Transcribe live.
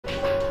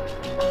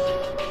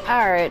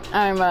Alright,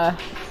 I'm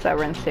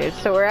Severance Sage.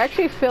 So we're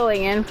actually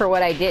filling in for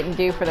what I didn't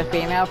do for the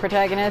female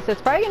protagonist.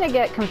 It's probably going to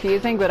get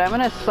confusing, but I'm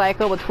going to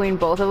cycle between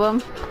both of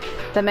them,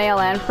 the male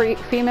and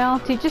female,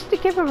 just to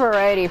give a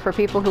variety for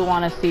people who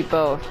want to see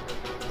both.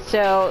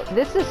 So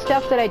this is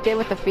stuff that I did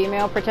with the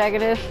female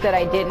protagonist that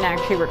I didn't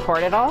actually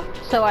record at all.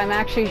 So I'm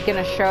actually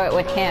going to show it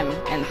with him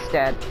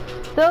instead.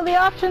 Though the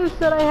options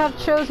that I have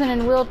chosen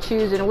and will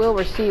choose and will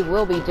receive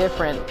will be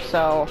different,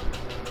 so...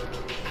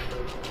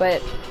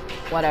 But,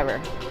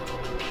 whatever.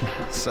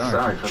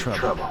 Sorry for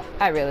trouble.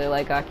 I really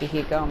like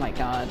Akihiko, oh my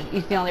god.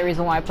 He's the only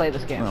reason why I play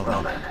this game.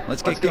 Well then,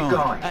 let's get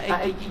going.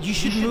 You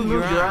should move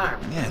your arm.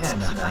 Yeah, it's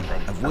nothing.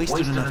 I've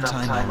wasted enough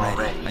time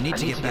already. I need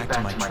to get back to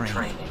my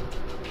training.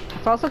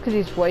 It's also because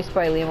he's voiced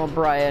by Liam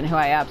O'Brien, who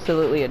I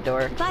absolutely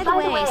adore. By the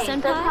way,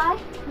 Senpai,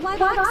 why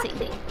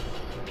boxing?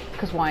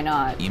 Because why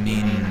not? You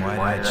mean,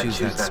 why did I choose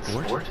that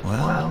sport?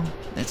 Well,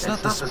 it's not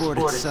the sport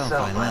itself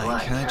I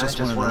like. I just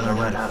want to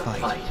learn how to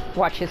fight.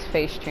 Watch his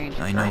face change.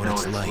 I know what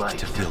it's like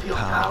to feel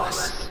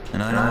powerless,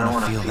 and I don't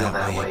want to feel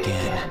that way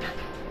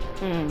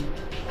again.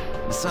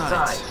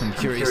 Besides, I'm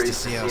curious to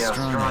see how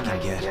strong I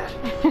can get.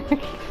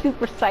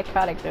 Super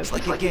psychotic, though. It's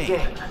like a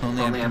game,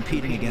 only I'm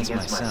competing against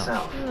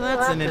myself.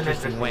 That's an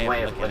interesting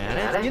way of looking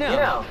at it. You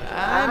know,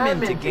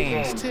 I'm into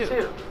games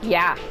too.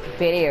 Yeah,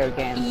 video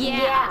games.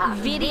 Yeah,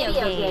 video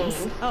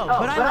games. Oh,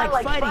 but I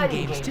like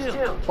fighting games too.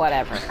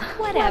 Whatever.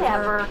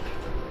 Whatever.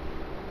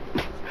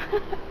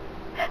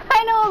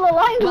 I know the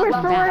lines word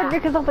for word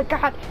because, oh my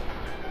god.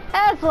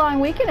 As long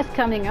weekend is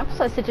coming up,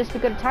 so I suggest we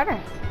go to Tartarus.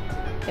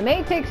 It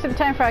may take some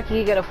time for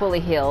Akihiko to fully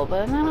heal,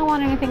 but I don't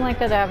want anything like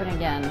that to happen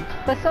again.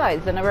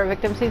 Besides, the number of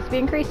victims seems to be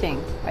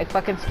increasing. I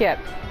fucking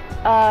skipped.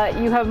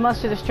 You have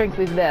mustered the strength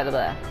we've blah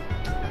blah.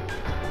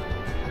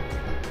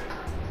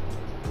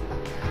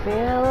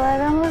 Feel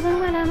like I'm losing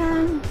my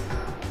mind.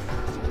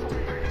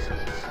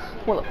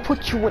 Well, I'll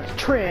put you in a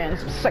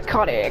trance,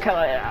 psychotic.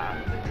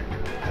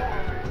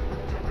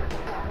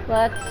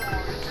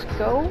 Let's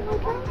go, I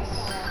guess?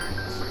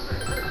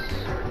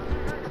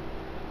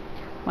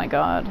 My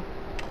god.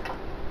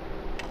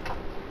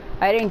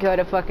 I didn't go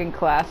to fucking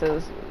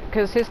classes,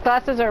 because his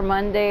classes are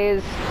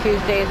Mondays,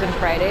 Tuesdays, and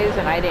Fridays,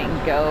 and I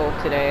didn't go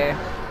today.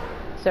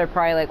 So they're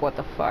probably like, what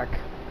the fuck?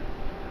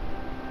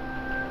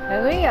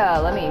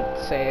 Let me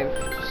save,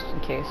 just in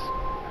case.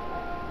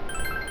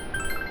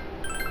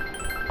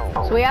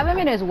 So we have him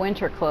in his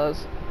winter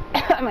clothes.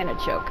 I'm gonna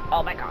choke.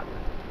 Oh my god.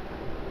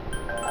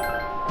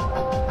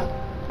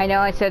 I know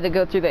I said to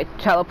go through the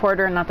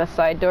teleporter and not the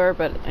side door,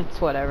 but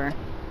it's whatever.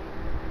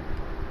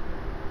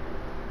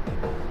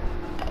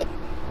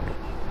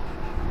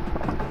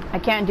 I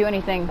can't do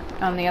anything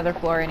on the other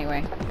floor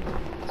anyway.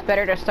 It's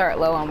better to start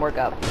low and work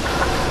up. 2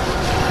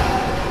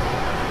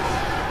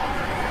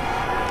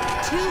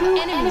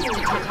 enemies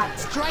detected.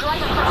 Strike first.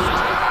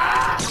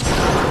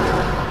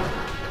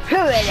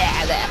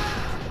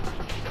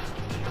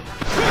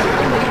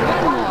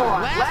 One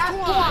more. Last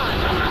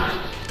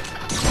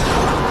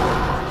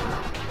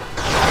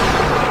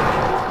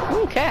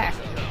one. Okay.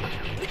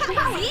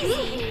 That was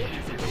easy.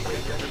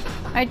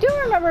 I do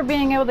remember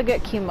being able to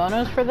get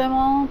kimonos for them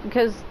all,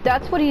 because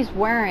that's what he's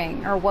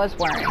wearing, or was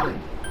wearing.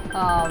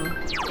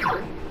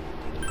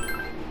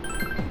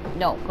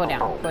 No, go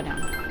down, go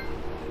down.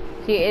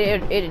 See,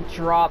 it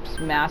drops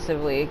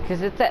massively,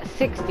 because it's at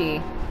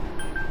 60,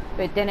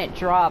 but then it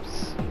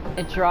drops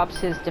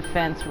his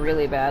defense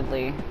really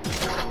badly.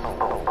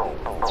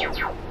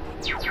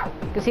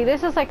 Because see,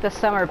 this is like the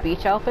summer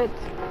beach outfits.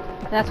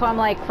 And that's why I'm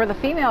like, for the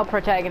female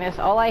protagonist,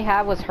 all I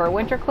have was her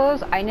winter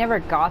clothes. I never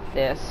got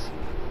this.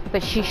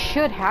 But she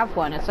should have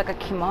one. It's like a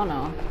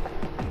kimono.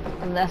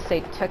 Unless they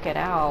took it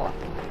out.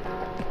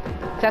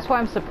 That's why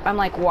I'm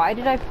like, why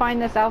did I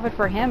find this outfit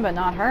for him but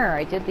not her?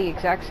 I did the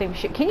exact same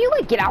shit. Can you,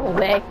 like, get out of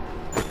the way?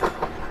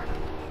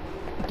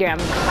 Damn.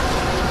 2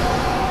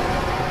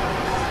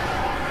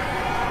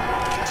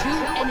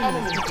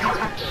 enemies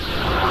detected.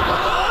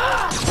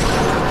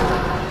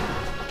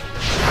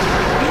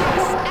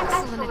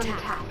 Excellent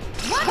attack.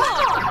 One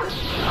more!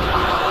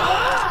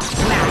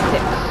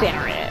 Massive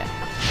center.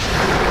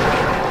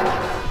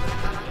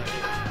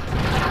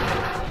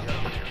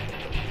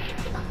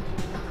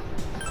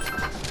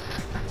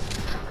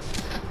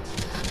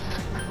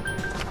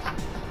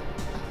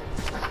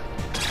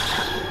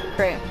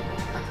 Great.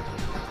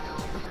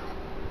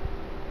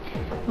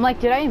 I'm like,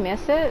 did I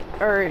miss it?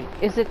 Or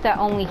is it that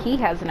only he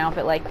has an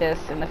outfit like this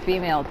and the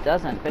female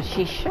doesn't? But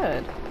she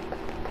should.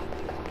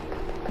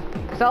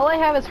 Because all I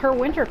have is her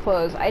winter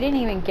clothes. I didn't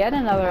even get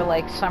another,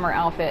 like, summer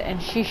outfit, and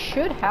she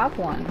should have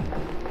one.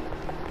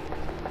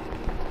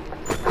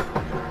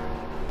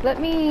 Let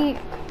me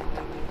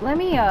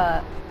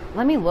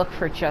look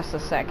for just a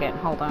second.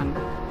 Hold on.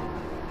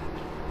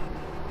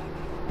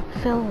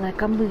 I feel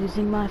like I'm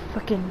losing my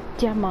fucking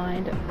damn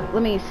mind.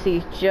 Let me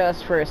see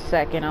just for a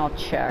second. I'll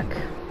check.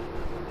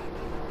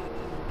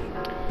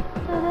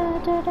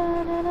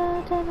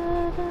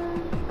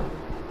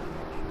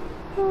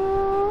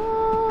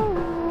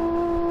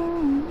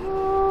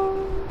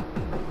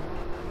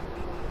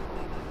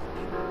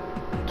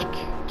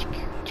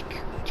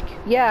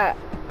 Yeah,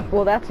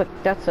 well that's a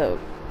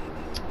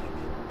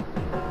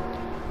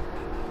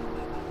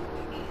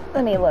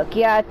let me look.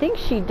 Yeah, I think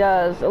she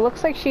does. It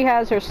looks like she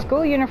has her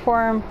school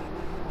uniform,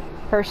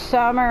 her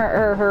summer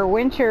or her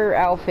winter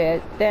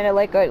outfit, then a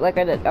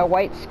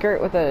white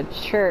skirt with a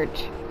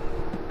shirt,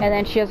 and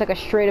then she has like a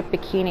straight up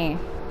bikini.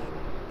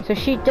 So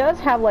she does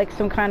have like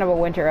some kind of a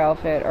winter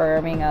outfit, or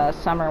I mean a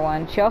summer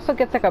one. She also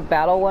gets like a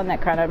battle one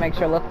that kind of makes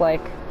her look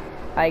like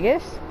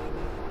Aegis.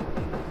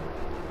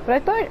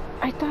 But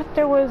I thought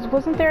there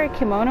wasn't there a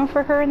kimono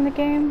for her in the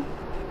game?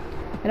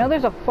 I know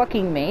there's a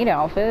fucking maid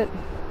outfit.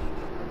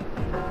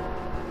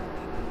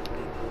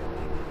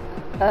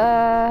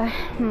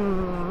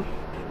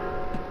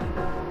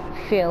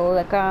 Feel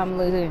like I'm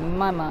losing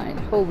my mind.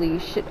 Holy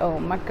shit, oh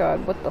my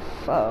god, what the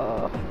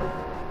fuck?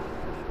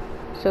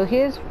 So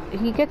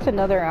he gets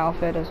another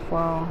outfit as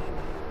well.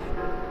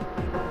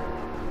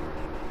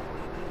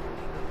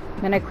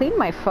 And I cleaned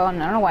my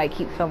phone. I don't know why I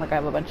keep feeling like I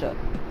have a bunch of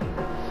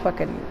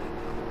fucking,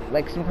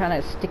 like some kind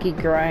of sticky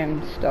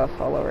grime stuff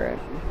all over it.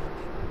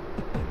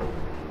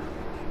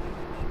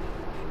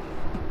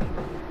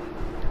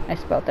 I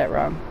spelled that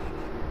wrong.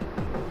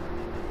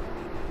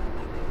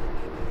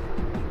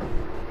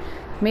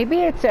 Maybe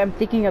it's, I'm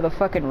thinking of the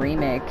fucking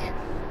remake.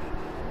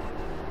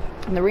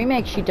 In the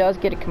remake, she does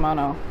get a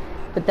kimono,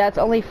 but that's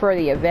only for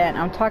the event.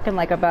 I'm talking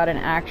like about an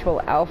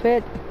actual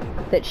outfit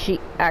that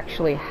she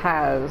actually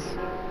has.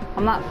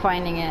 I'm not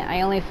finding it. I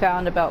only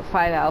found about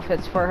 5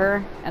 outfits for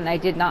her, and I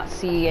did not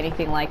see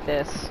anything like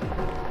this.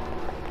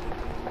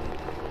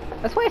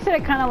 That's why I said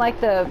I kind of like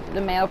the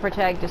male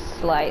protagonist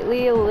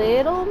slightly, a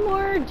little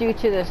more due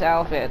to this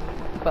outfit,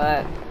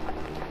 but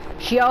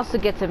she also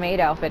gets a maid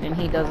outfit and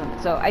he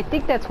doesn't, so I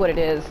think that's what it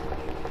is.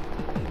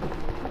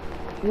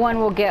 One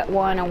will get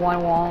one and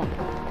one won't,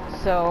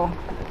 so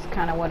that's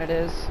kind of what it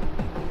is.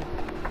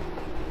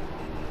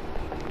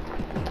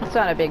 It's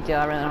not a big deal.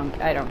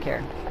 I don't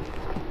care.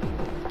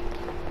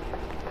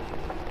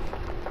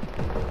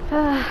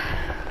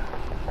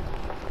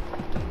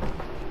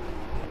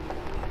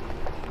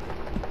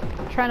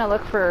 Trying to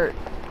look for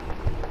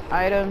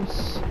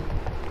items.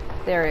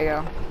 There we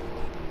go.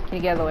 Can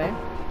you get out of the way?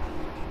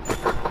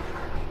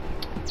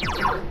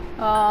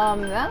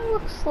 That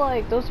looks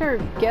like those are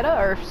Geta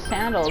or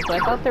sandals,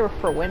 but I thought they were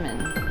for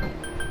women.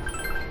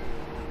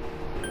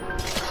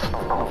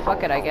 Oh,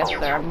 fuck it, I guess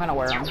I'm gonna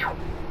wear them.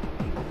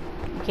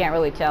 You can't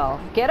really tell.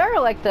 Geta are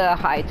like the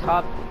high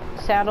top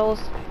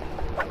sandals.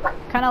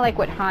 Kind of like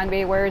what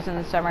Hanbei wears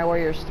in Samurai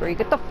Warriors 3.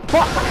 Get the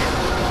fuck!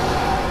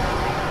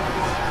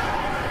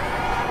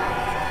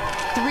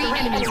 3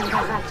 enemies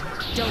present.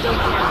 Don't get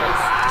careless.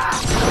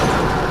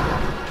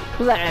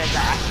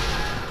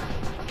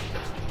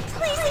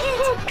 Please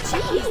hit!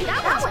 Jeez,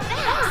 that was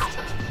fast!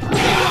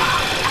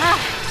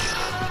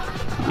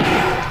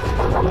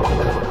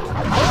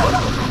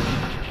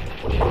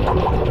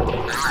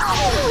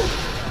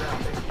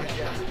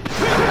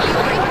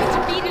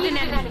 You defeated an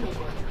enemy.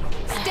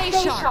 Stay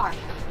sharp.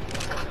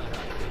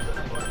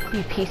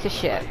 You piece of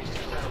shit.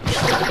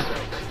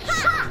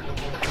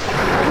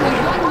 Only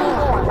one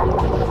more.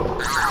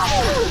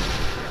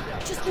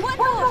 Just one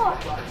more.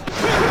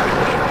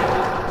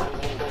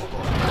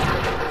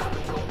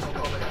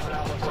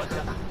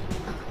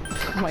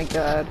 Oh my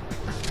god.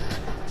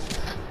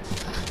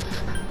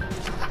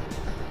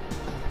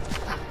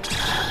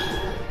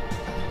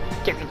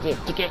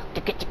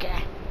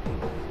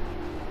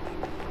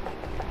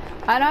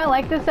 I know I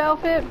like this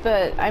outfit,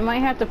 but I might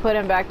have to put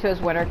him back to his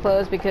winter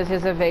clothes because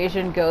his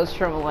evasion goes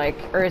from like,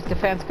 or his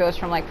defense goes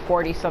from like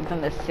 40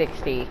 something to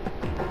 60.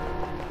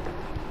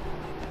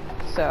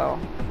 So,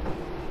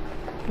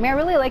 I mean, I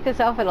really like this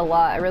outfit a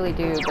lot, I really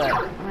do, but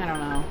I don't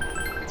know.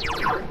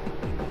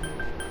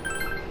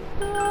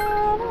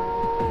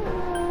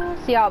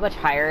 See how much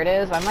higher it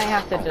is? I might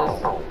have to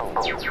just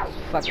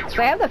fuck it.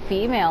 So I have the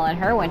female in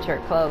her winter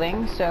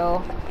clothing,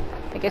 so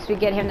I guess we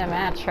get him to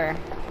match her.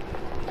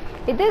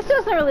 This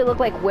doesn't really look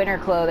like winter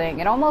clothing.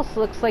 It almost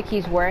looks like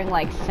he's wearing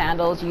like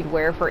sandals you'd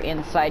wear for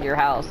inside your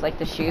house, like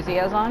the shoes he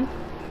has on.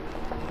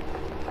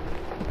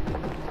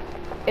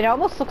 It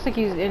almost looks like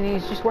he's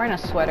just wearing a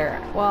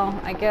sweater. Well,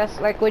 I guess,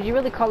 like, would you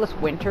really call this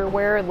winter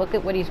wear? Look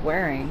at what he's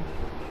wearing.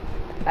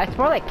 It's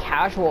more like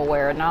casual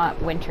wear,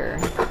 not winter.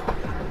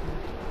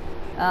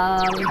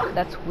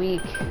 That's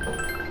weak.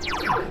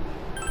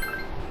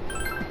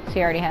 So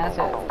he already has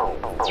it.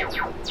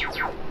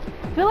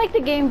 I feel like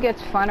the game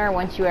gets funner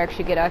once you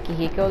actually get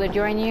Akihiko to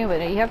join you, but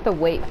you have to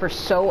wait for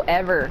so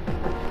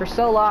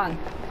long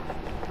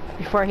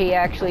before he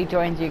actually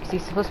joins you, because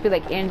he's supposed to be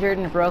like injured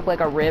and broke like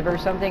a rib or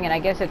something, and I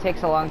guess it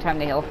takes a long time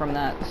to heal from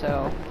that,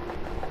 so.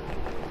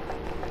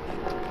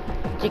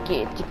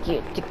 Ticket.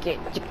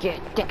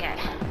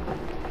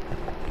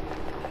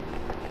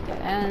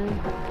 And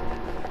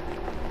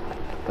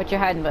what you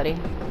hiding, buddy?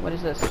 What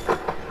is this?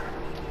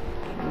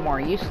 More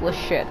useless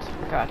shit.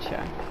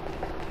 Gotcha.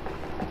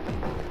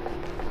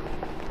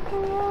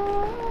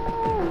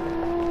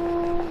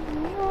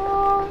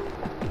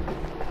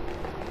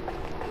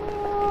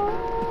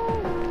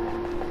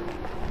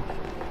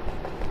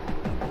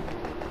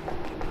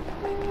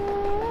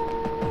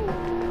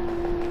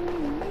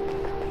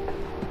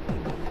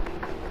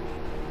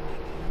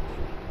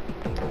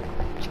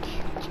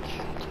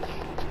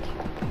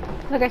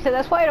 Like I said,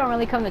 that's why I don't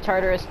really come to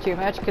Tartarus too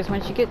much, because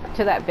once you get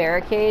to that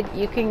barricade,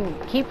 you can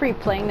keep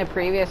replaying the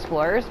previous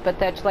floors, but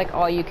that's like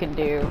all you can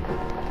do.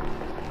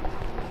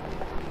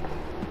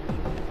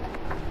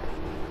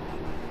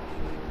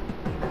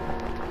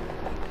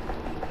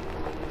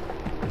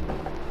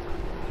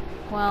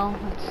 Well,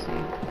 let's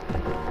see.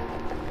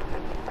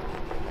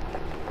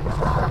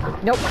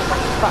 Nope.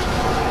 Fuck.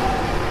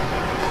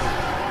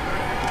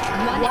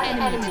 One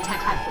enemy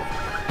detected.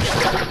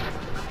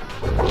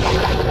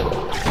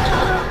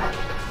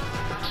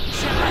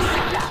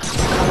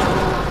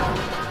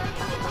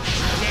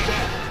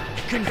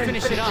 Couldn't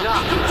finish it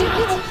off.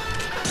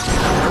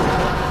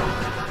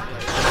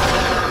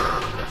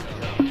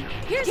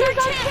 Here's our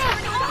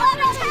chance.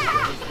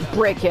 Attack.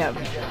 Break him.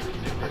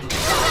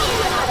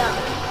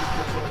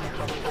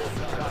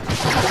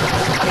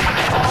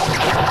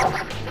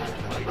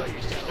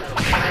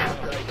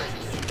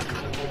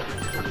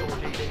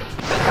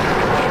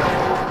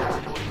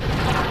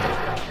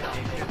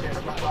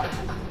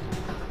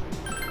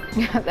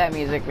 That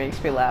music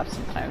makes me laugh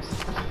sometimes.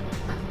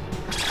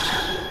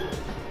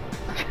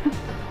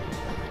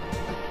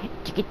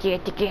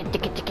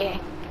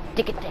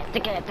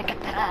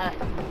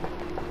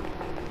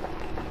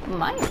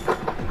 Mine.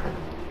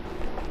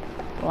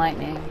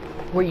 Lightning.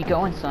 Where you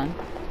going, son?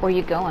 Where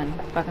you going?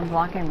 Fucking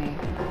blocking me.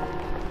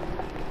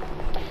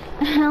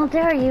 How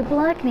dare you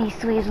block me,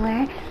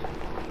 Sweezler?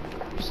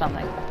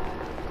 Something.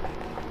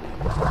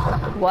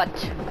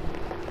 What?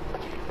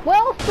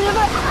 Well,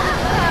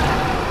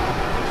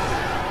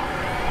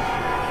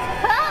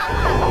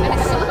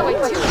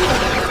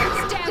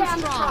 Stand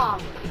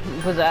strong.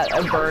 was that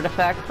a bird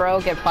effect,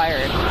 bro? Get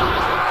fired.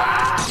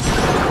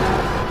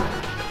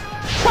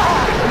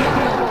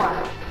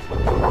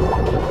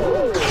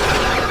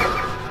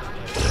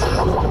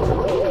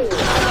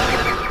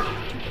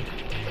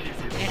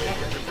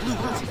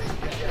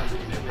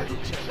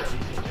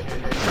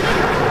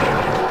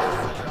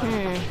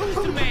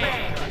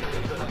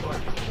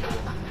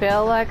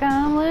 Feel like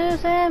I'm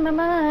losing my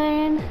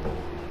mind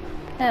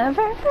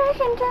every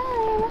freaking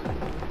time.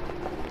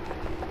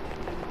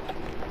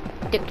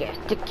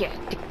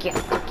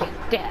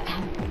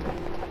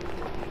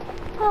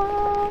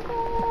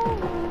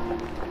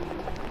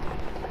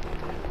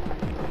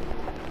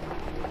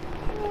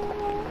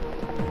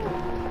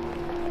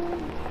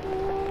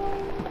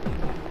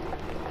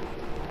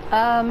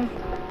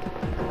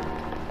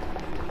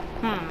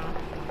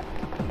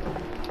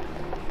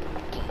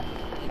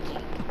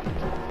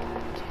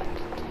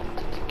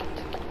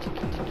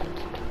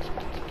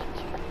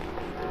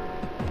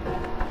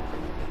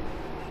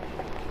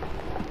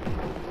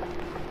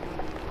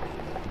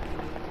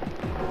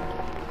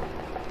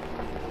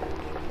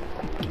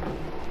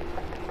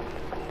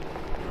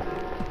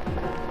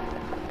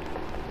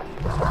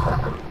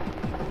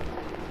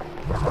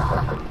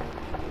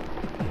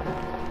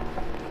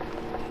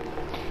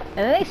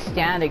 And then they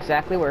stand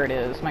exactly where it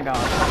is. My God.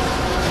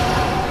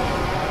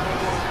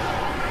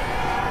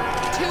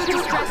 Two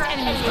distressed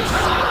enemies.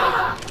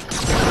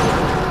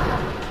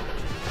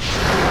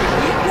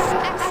 Yes,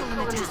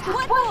 excellent attack.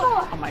 One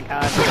more. Oh my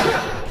God.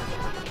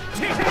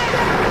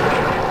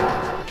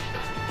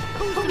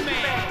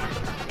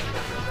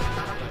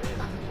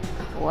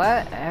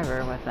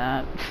 Whatever with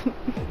that.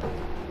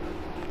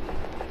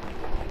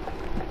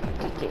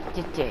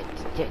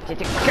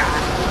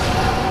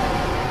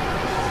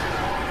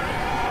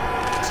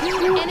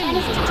 Two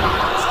enemies detected.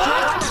 Strike.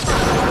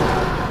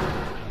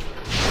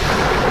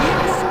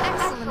 Yes,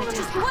 excellent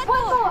attack. One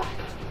more.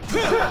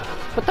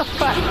 What the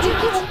fuck?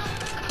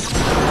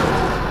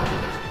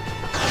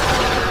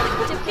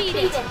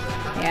 Defeated.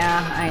 Yeah,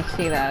 I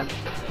see that.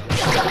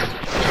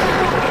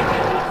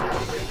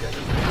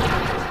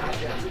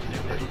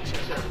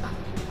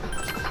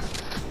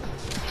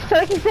 So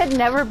like he said,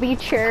 never be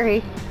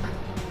Cherry.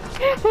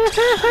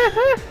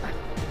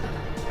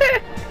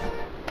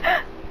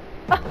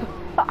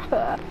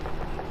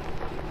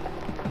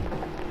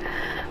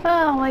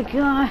 Oh my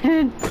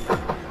God.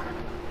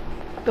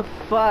 The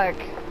fuck?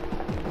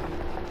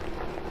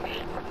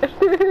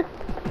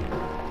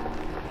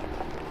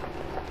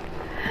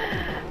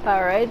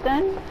 Alright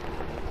then.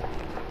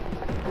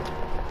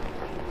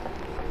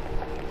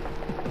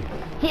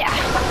 Yeah.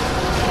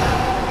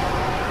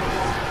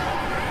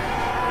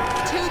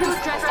 Two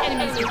distressed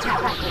enemies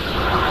detected.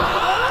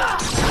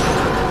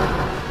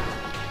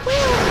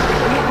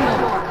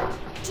 One more.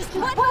 Just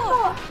one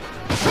more.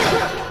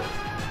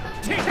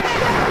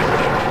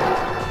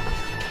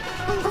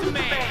 Who's the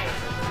man?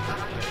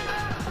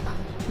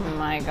 Oh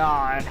my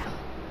God.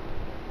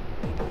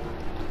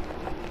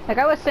 Like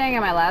I was saying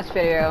in my last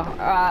video,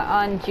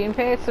 on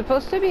Junpei, it's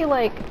supposed to be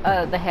like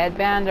the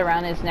headband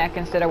around his neck.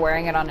 Instead of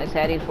wearing it on his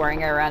head, he's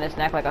wearing it around his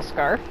neck like a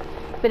scarf.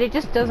 But it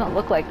just doesn't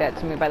look like that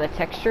to me by the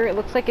texture. It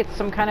looks like it's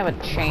some kind of a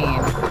chain.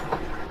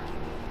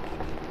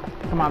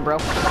 Come on, bro.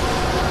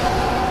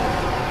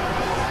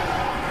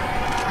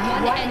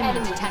 One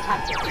enemy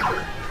detected.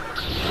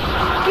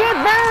 Get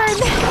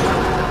burned!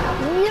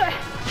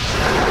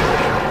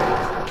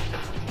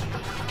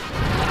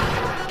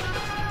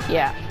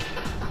 Yeah.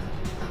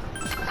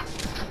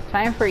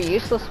 Time for a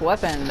useless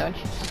weapon, don't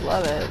you just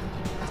love it?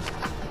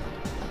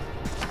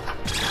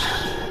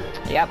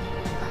 Yep.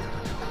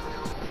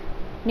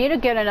 Need to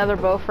get another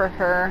bow for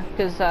her,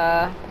 because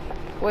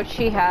what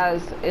she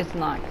has is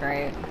not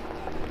great.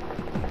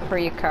 For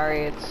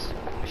Yukari,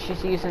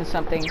 she's using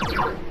something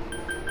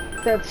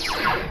that's,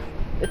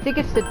 I think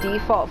it's the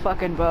default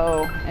fucking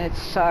bow, and it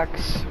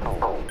sucks.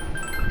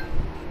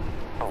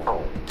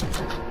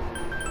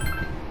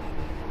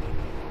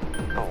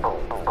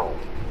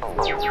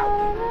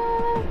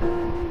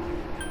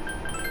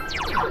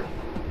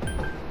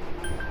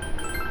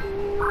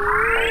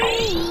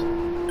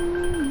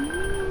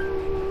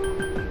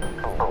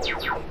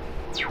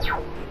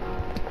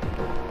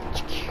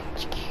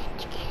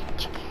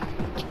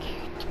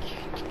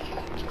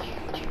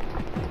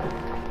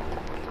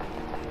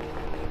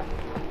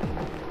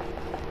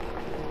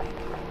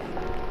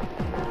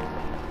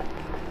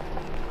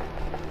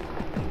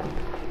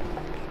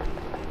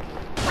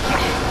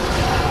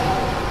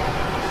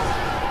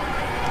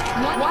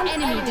 One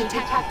enemy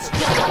detected.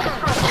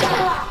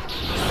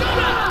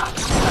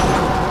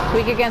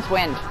 Weak against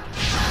wind.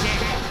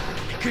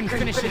 Couldn't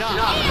finish it off.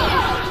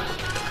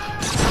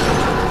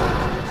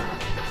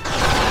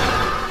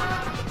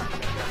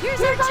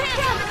 Here's our chance.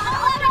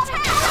 All out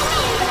attack.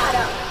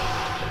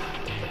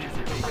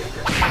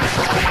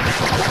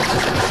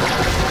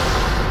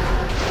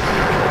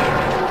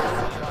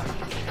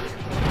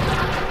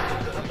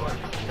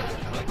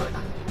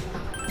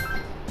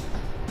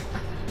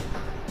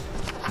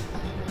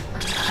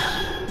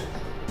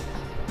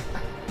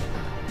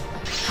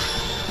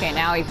 Okay,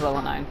 now he's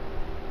level 9.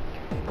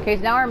 Okay,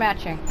 so now we're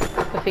matching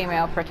the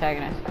female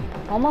protagonist.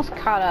 Almost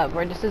caught up.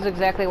 This is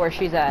exactly where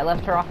she's at. I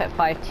left her off at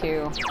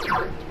 5'2".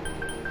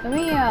 Let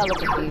me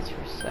look at these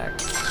for a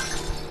sec.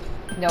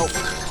 Nope.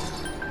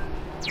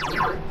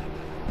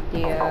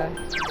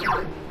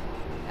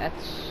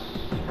 That's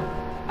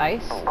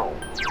ice.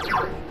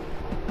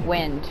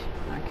 Wind.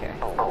 Okay.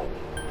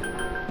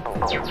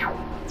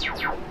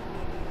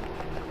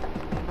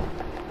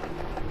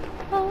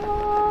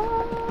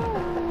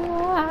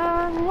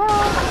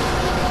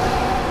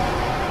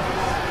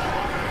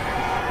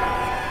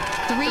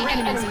 Three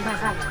enemies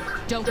present.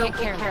 Don't get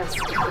careless.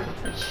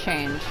 Let's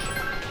change.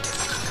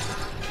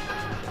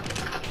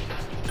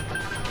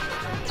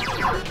 Two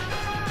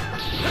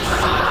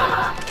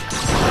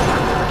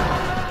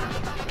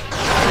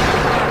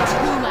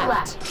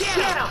left.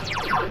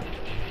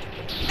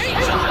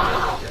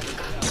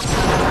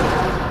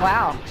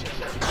 Wow.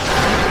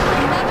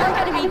 Another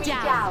enemy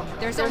down.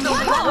 There's only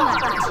one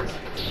left.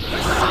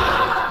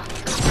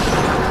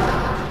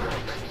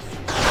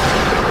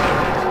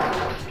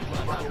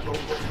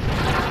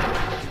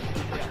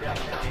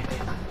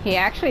 He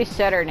actually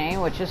said her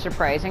name, which is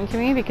surprising to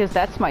me because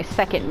that's my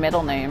second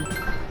middle name.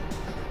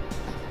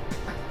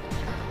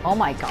 Oh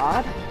my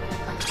god.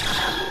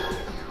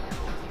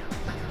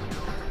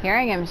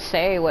 Hearing him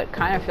say what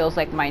kind of feels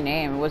like my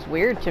name was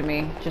weird to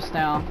me just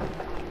now.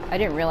 I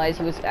didn't realize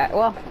he was,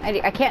 well,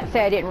 I can't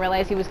say I didn't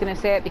realize he was going to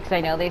say it because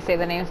I know they say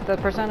the names of the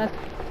personas.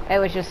 It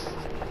was just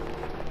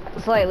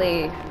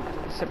slightly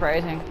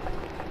surprising.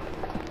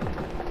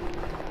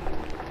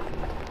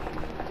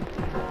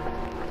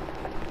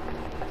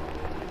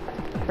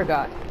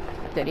 Forgot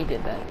that he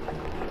did that.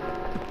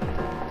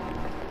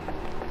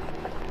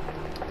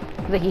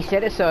 Like he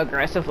said it so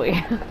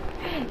aggressively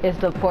is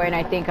the point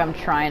I think I'm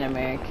trying to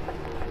make.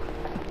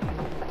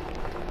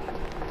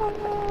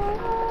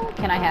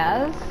 Can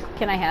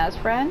I has,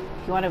 friend? Do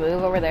you want to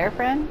move over there,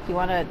 friend? Do you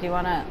want?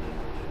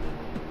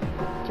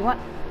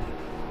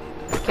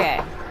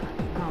 Okay.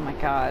 Oh my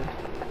god.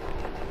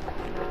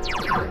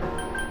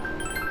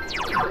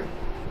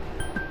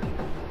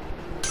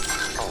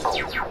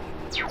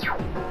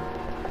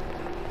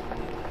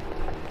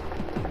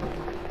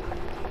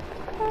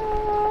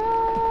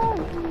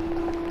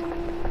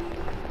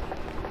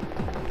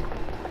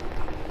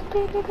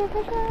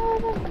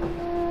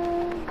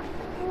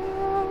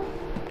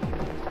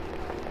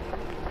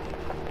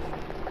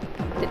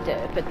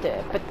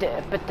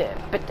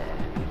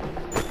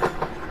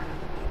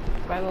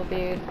 Revival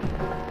bead.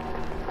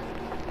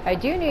 I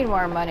do need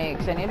more money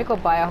because I need to go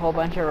buy a whole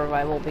bunch of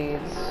revival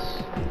beads.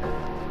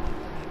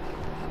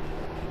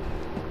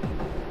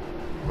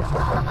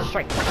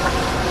 Strike.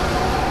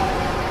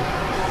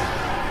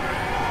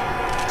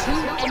 Two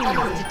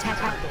enemies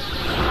detected.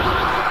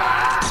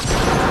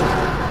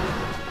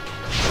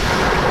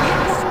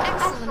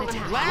 Excellent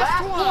attack.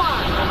 Last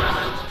one.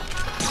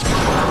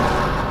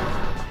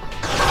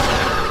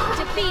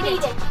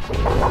 Defeated.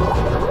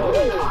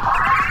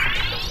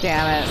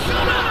 Damn it.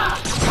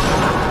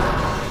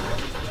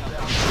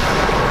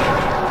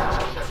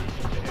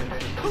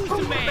 Who's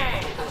the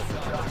man?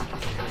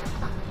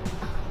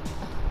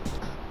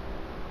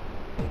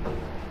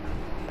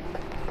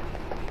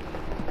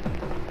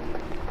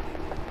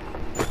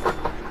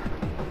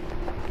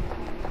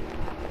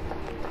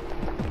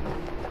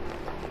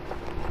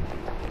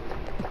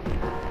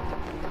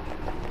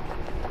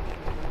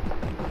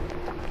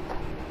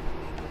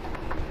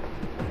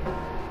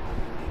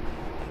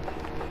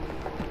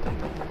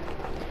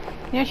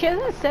 You know, she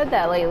hasn't said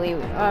that lately.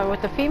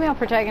 With the female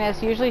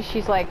protagonist, usually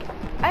she's like,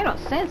 I don't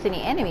sense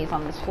any enemies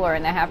on this floor,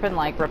 and that happened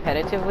like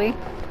repetitively.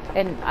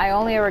 And I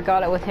only ever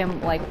got it with him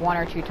like 1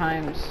 or 2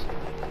 times.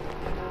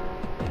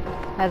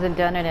 Hasn't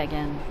done it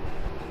again.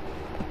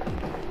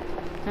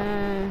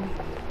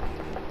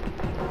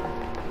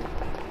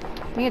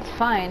 I mean, it's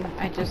fine.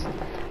 I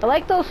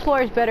like those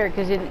floors better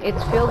because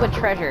it's filled with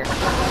treasure. You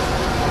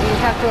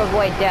just have to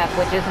avoid death,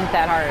 which isn't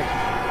that hard.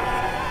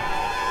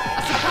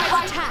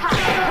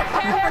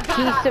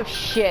 Piece of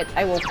shit,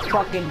 I will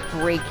fucking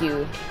break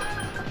you.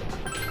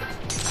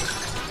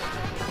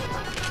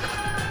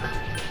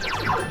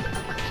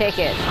 Take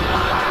it.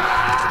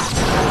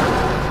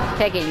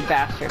 Take it, you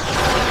bastard.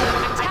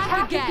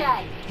 Attack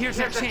again. Here's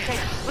our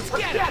chance. Let's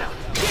get him.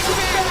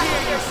 Get back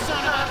here, you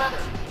son of a...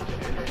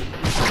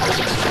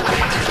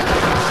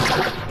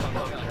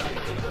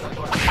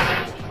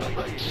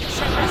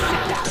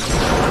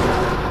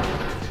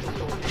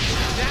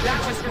 That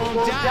just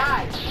won't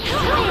die.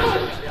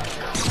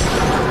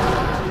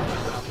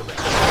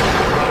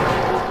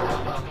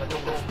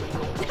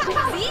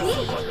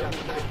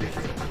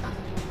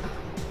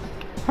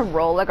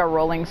 Roll like a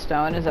rolling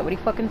stone, is that what he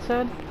fucking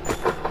said?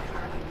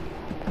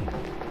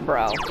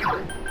 Bro.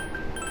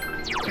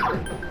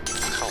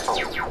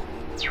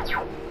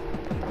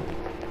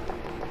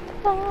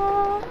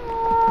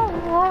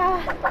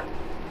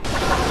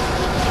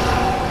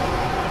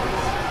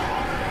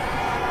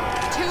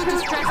 Two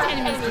distressed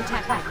enemies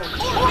detected.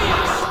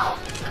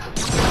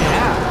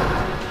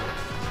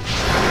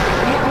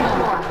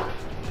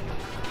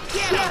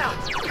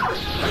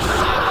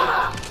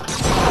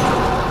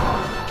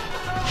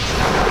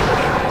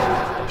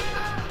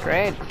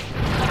 Great.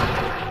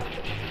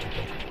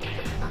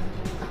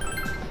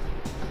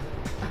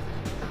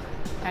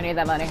 I need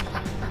that money.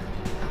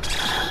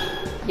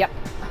 Yep.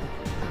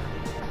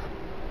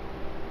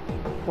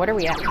 What are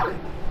we at? Nah,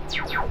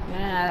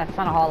 that's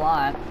not a whole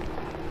lot.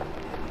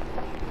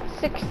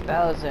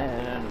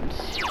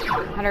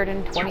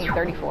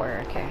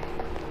 6,120.34. Okay.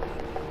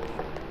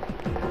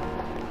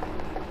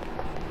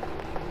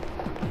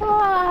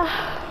 Ah,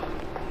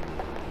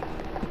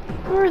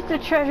 where's the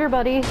treasure,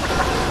 buddy?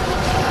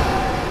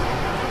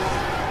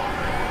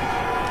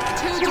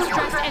 Two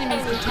distressed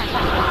enemies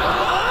detected.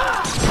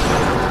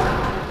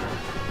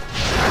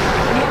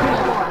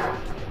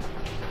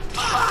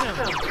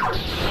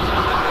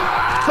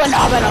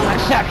 Phenomenal,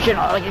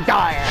 exceptional,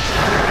 dire.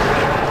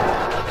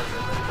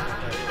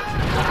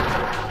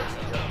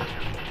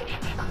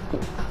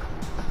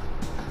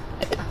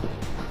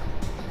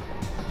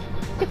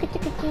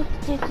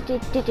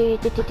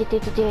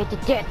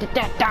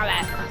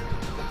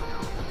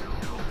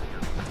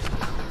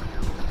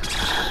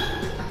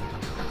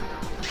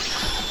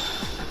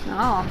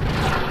 Oh.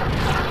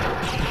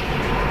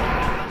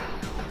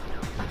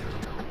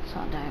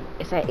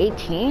 Is that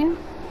 18?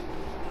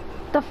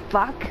 The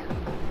fuck?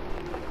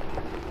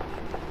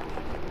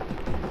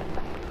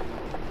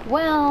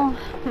 Well,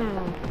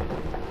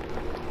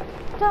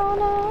 Don't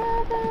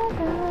know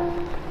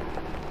anything.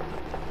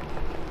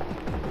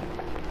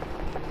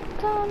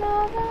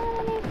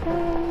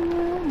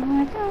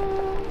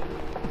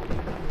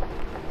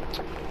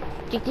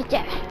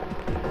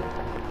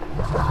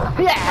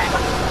 Yeah.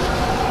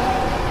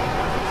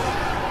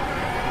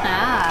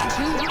 Ah.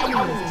 Two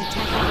enemies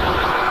detected.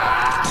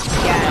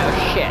 Yeah, no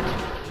shit.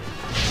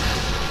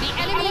 The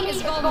enemy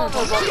is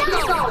vulnerable.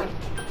 Keep going.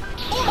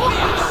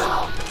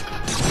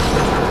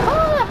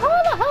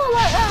 Hold on.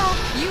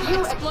 You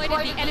exploited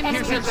the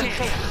enemy's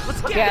weakness.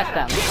 Let's Get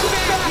them.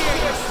 Get back here,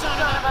 you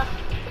son of a...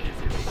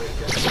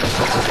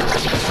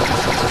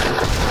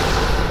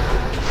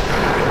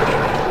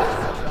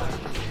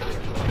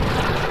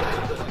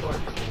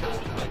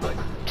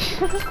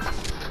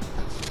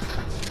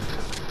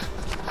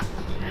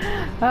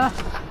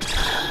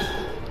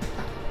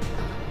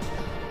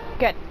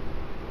 Good.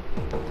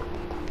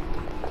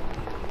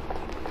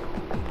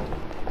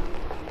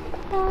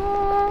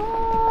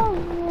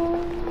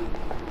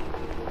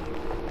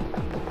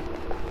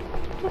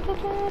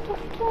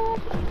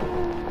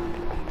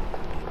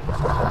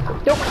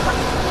 Nope.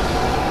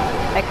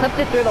 I clipped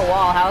it through the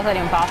wall. How is that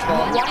impossible?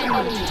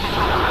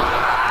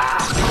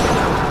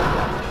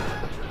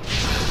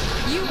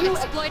 You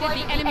exploited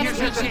the enemy's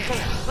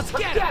weakness. Let's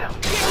get him. Get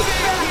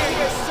back here,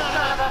 you son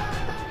of a...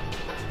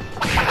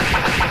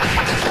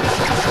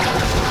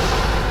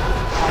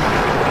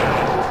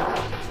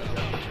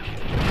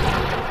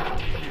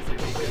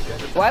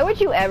 Why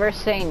would you ever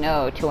say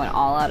no to an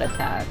all-out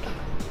attack?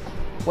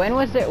 When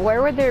was there?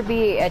 Where would there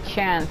be a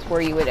chance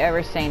where you would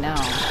ever say no?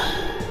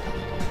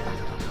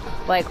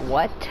 Like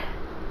what?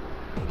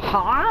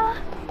 Huh?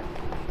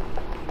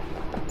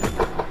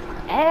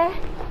 Eh?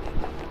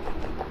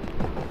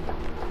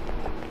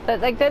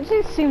 That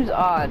just seems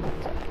odd.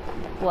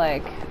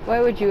 Like,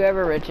 why would you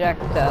ever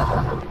reject that?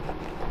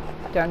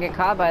 Don't get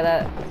caught by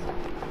that.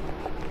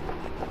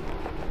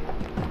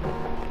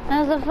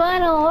 As a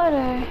final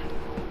order.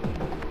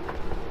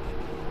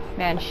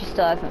 Man, she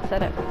still hasn't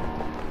said it.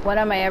 When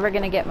am I ever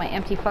gonna get my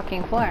empty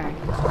fucking floor?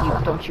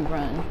 Don't you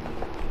run.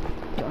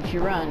 Don't Don't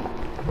you run.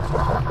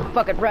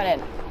 Fucking run it.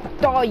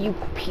 Oh, you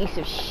piece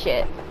of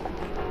shit.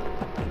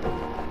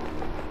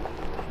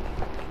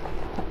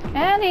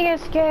 And he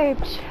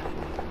escaped.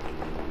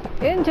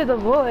 Into the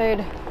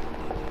void.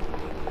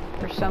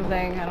 Or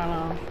something, I don't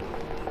know.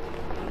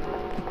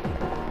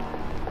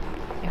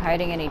 You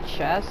hiding any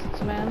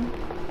chests, man?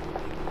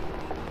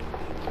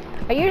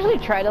 I usually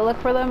try to look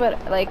for them,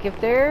 but like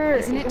if they're...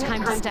 Isn't it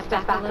time to step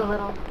back a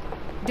little?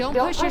 Don't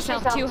push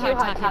yourself too hard,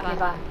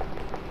 Takiba.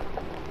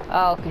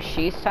 Oh, because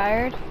she's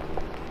tired?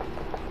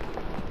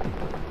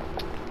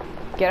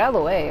 Get out of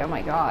the way, oh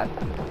my god.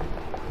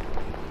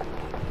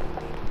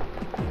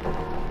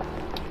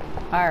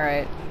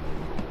 Alright.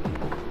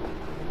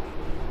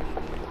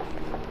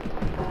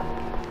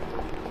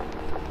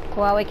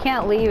 Well, we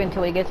can't leave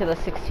until we get to the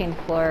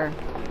 16th floor.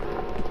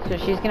 So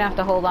she's gonna have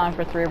to hold on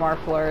for 3 more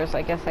floors.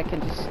 I guess I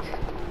could just...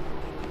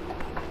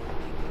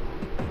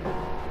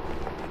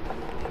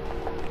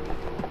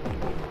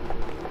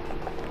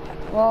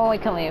 Well, we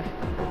can leave.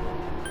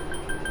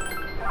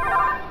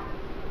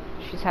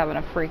 She's having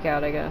a freak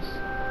out, I guess.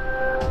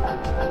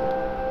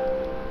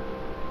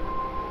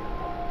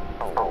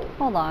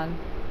 Hold on.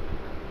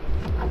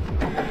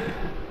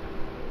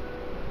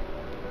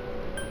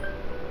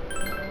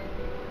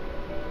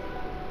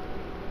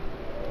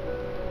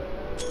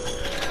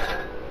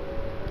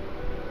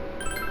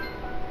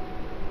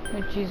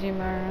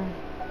 Jizimer.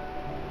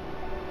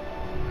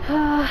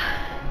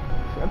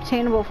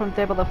 Obtainable from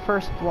table the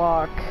first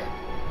block.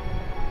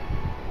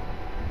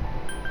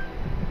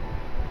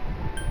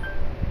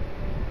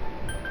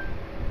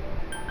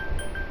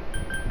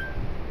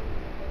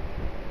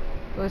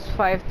 It was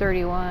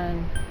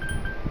 531.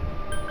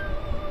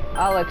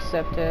 I'll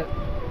accept it.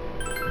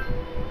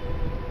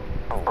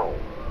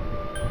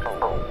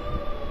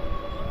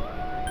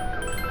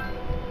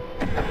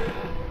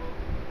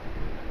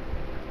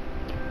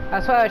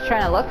 That's why I was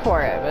trying to look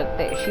for it,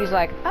 but she's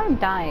like, I'm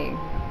dying.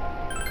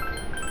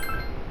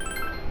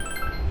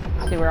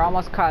 See, we're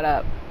almost caught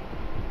up.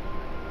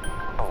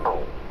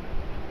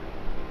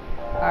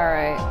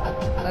 Alright,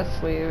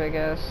 let's leave, I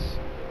guess.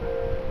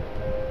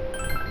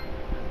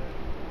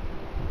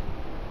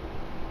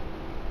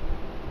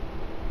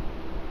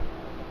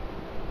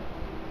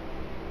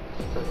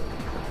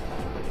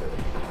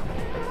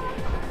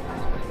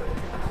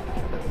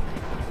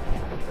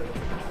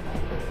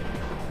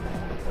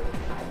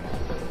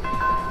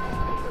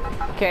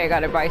 Okay, I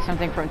gotta buy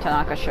something from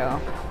Tanaka Show.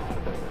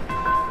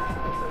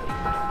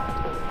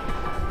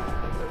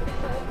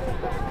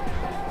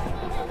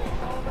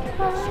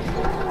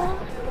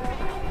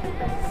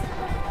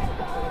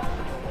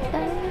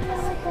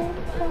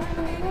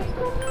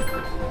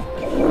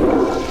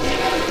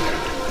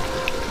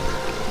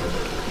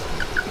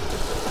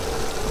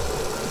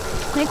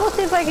 I think we'll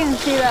see if I can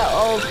see that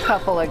old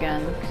couple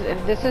again.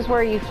 'Cause this is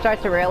where you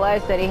start to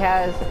realize that he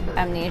has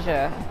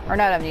amnesia. Or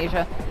not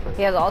amnesia.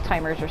 He has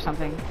Alzheimer's or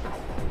something.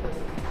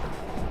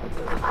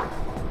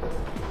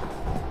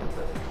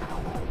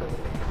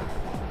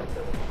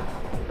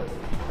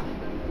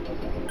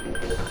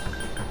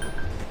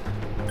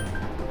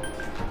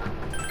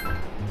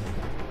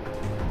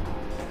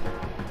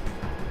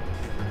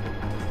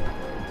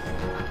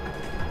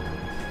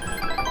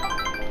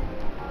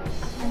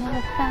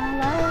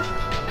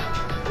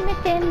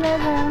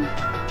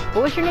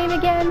 What was your name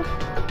again?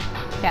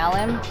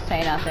 Callum?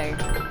 Say nothing.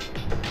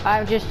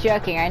 I'm just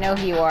joking. I know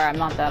who you are. I'm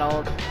not that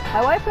old.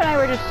 My wife and I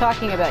were just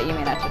talking about you,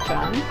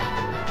 Minato-chan.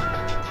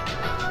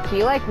 Do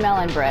you like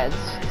melon breads?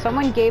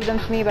 Someone gave them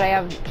to me, but I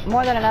have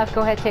more than enough.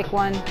 Go ahead, take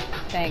one.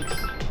 Thanks.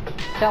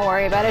 Don't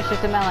worry about it. It's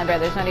just a melon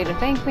bread. There's no need to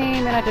thank me.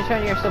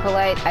 Minato-chan, you're so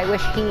polite. I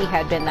wish he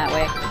had been that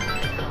way.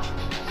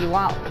 Do you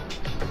want...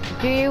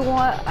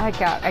 I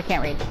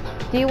can't read.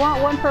 Do you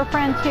want one for a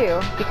friend too?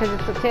 Because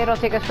it'll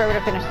take us forever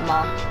to finish them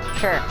all.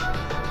 Sure.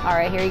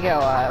 Alright, here you go.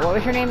 What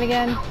was your name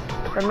again?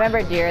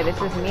 Remember, dear, this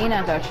is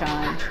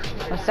Minato-chan.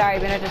 I'm sorry,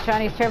 Minato-chan.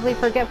 He's terribly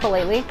forgetful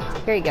lately.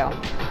 Here you go.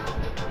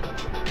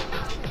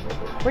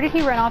 Where did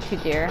he run off to,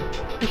 dear?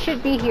 He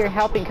should be here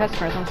helping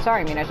customers. I'm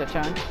sorry,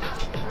 Minato-chan.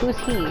 Who's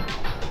he?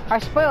 Our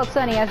spoiled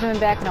son. He hasn't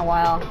been back in a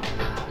while.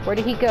 Where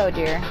did he go,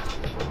 dear?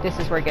 This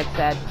is where it gets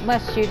sad.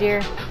 Must you,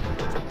 dear?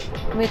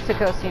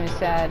 Mitsuko seems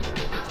sad.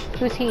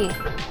 Who's he?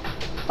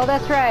 Oh,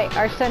 that's right.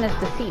 Our son is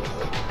deceased.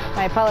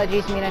 My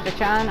apologies,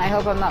 Minato-chan. I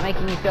hope I'm not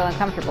making you feel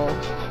uncomfortable.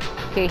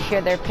 Okay, share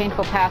their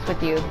painful past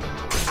with you.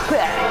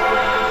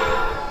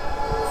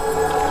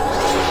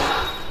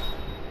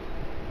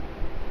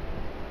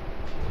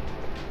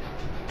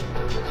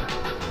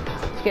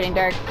 It's getting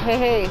dark.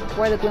 Hey,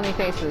 where are the gloomy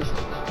faces?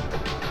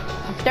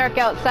 It's dark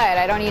outside.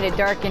 I don't need it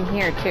dark in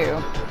here,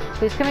 too.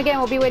 Please come again.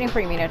 We'll be waiting for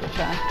you,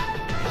 Minato-chan.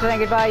 So then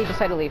goodbye. You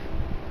decide to leave.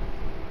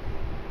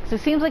 So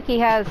it seems like he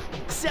has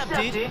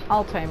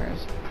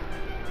Alzheimer's.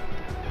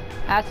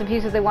 Asked some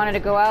pieces they wanted to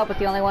go out, but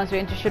the only ones who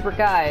were interested were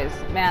guys.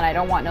 Man, I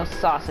don't want no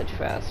sausage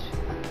fest.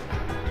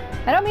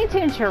 I don't mean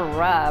to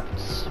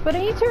interrupt, but I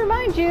need to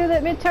remind you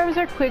that midterms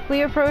are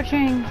quickly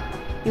approaching.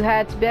 You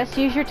had to best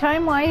use your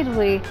time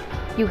wisely.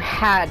 You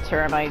had to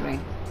remind me.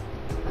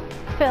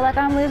 Feel like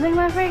I'm losing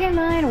my freaking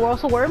mind. Well,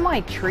 so where are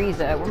my trees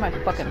at? Where are my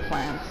fucking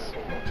plants?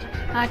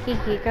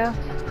 Akihiko.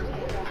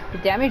 The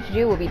damage you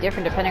do will be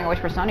different depending on which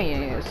persona you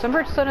use. Some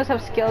personas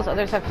have skills,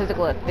 others have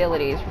physical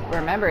abilities.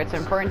 Remember, it's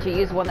important to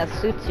use one that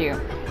suits you.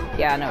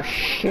 Yeah, no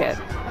shit.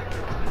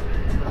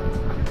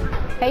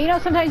 Hey, you know,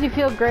 sometimes you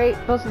feel great.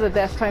 Those are the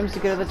best times to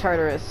go to the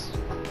Tartarus.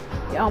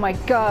 Oh my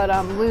god,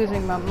 I'm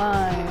losing my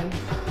mind.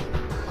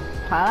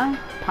 Huh?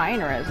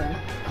 Pine resin.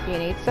 You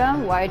need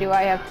some? Why do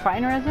I have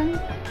pine resin?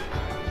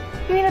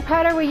 You mean the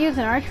powder we use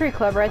in archery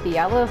club, right? The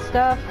yellow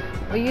stuff?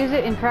 We use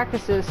it in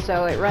practices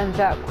so it runs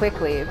out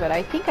quickly, but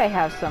I think I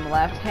have some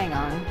left. Hang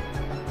on.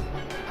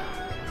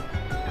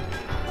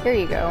 Here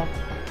you go.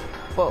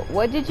 Well,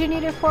 what did you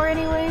need it for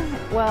anyway?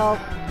 Well,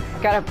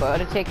 got a bow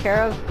to take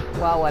care of?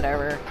 Well,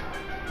 whatever.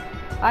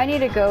 I need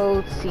to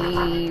go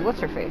see... what's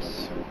her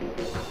face?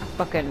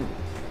 Fucking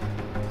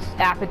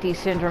apathy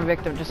syndrome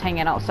victim just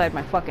hanging outside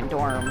my fucking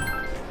dorm.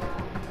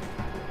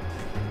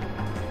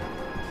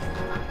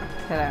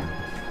 Hello.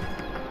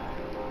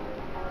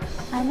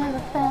 I never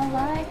felt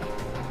like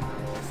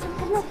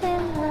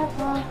nothing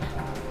level.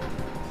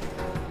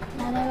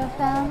 I never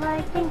felt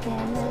like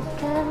thinking this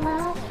could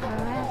last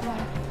forever.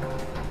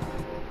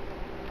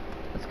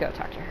 Let's go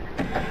talk to her.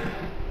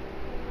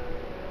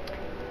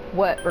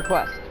 What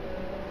request?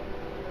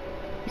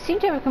 You seem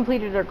to have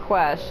completed a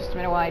request. Just a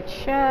minute while I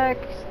check.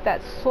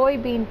 That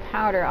soybean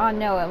powder. Oh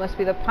no, it must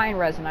be the pine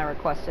resin I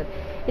requested.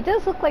 It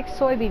does look like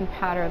soybean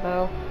powder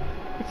though.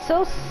 It's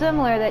so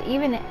similar that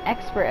even an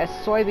expert at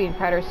soybean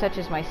powder such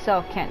as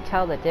myself can't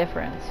tell the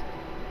difference.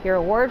 Your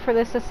reward for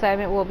this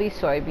assignment will be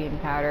soybean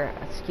powder.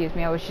 Excuse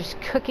me, I was just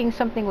cooking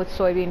something with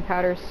soybean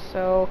powder,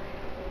 so...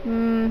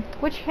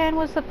 which hand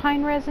was the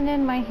pine resin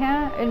in? My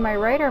hand? In my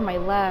right or my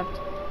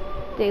left?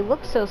 They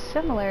look so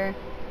similar.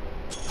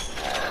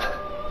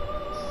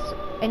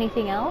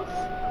 Anything else?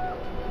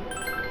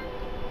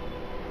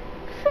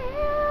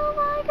 Feel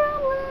like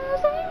I'm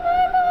losing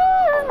my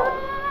mind.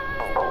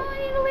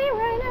 Finally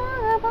right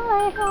out of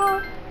my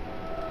heart.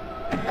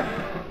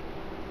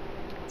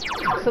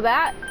 So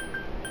that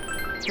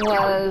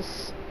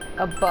was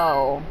a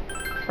bow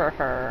for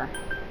her.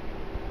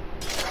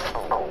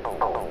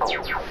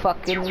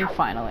 Fucking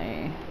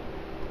finally.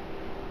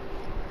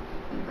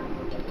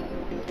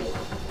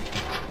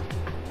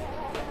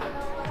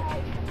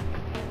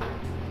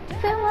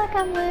 Feel like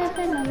I'm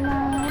losing my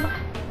mind.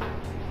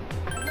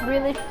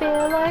 Really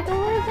feel like I'm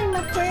losing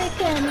my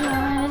freaking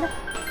mind.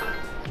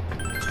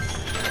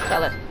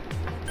 Sell it.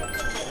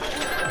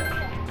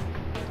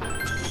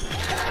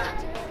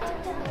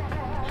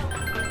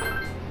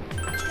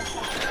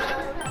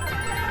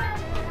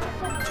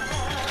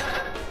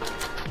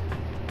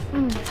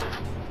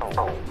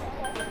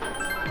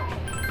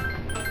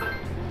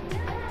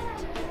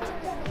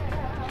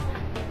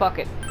 Fuck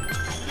it.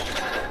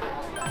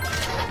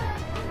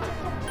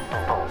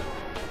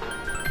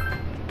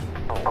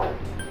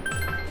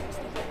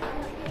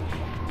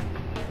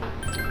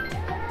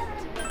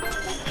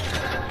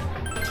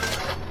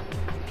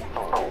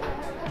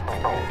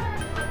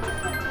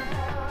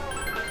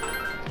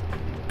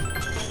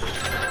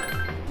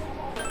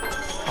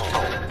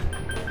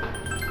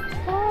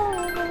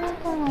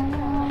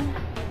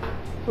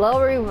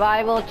 Low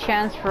revival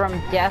chance from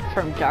death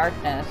from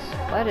darkness.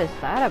 What is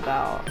that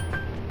about?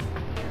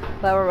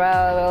 Low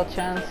revival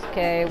chance.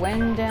 Okay,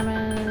 wind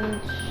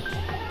damage.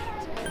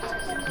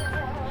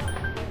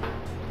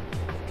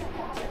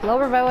 Low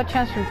revival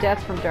chance from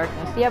death from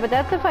darkness. Yeah, but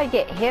that's if I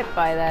get hit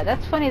by that.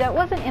 That's funny. That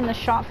wasn't in the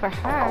shot for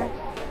her.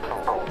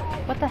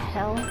 What the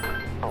hell?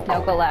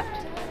 No, go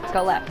left.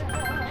 Go left.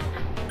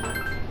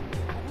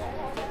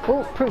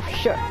 Foolproof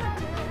shit.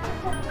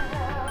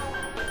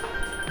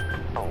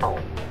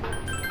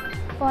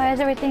 Why is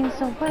everything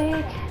so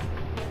weak?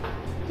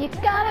 You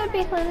gotta be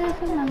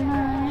losing my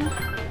mind.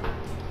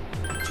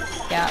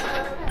 Yeah.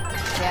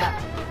 Yeah.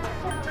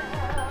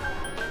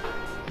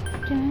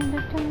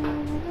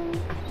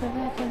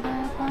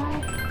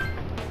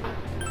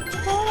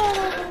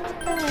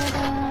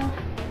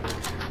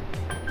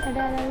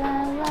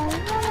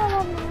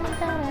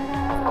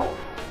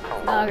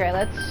 Okay,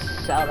 let's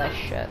sell this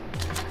shit.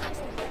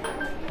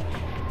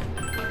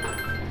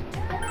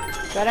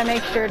 Gotta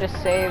make sure to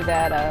save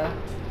that,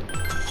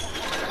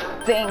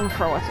 thing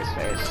for what's his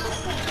face.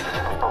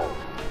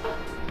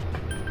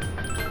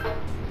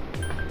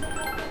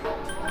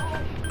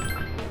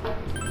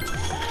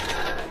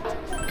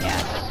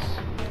 Yes.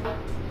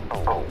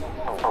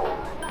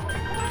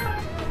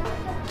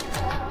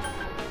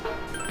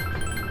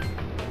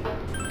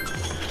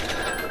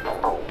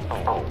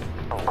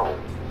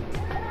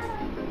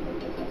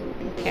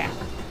 Okay.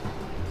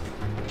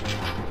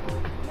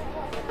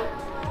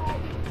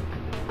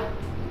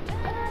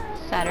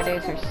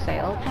 Saturdays are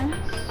sale pens.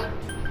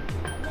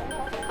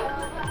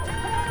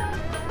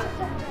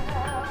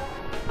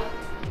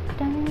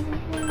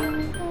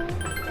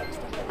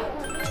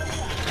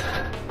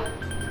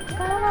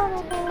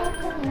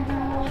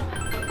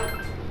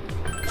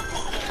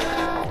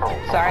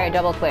 Sorry, I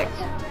double clicked.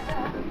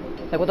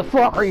 Like, what the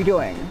fuck are you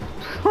doing?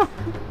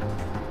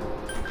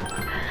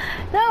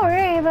 Don't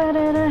worry about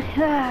it.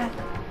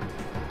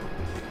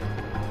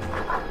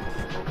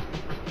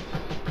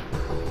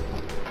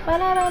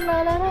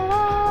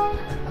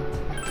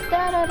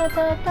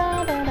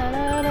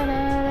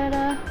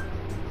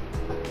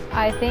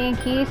 I think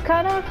he's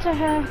caught up to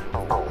her.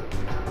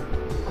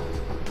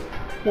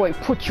 Boy,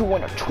 put you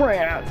in a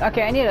trance.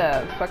 Okay, I need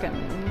a fucking...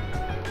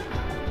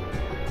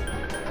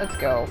 Let's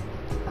go.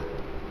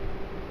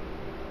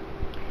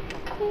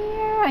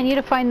 Yeah, I need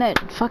to find that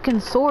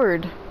fucking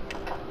sword.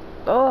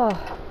 Ugh.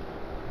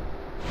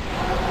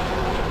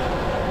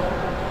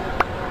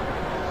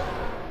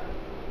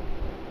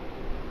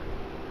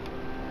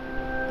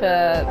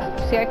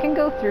 See, I can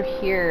go through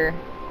here.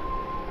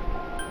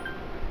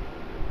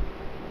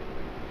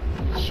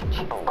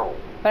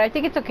 But I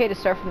think it's okay to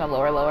start from the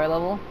lower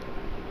level.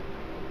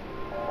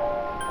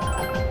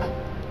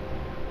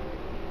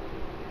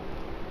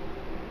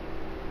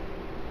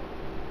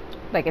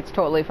 Like, it's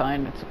totally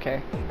fine, it's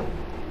okay.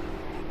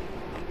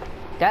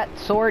 That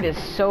sword is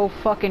so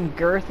fucking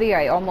girthy,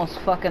 I almost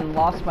fucking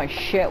lost my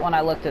shit when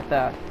I looked at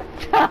that.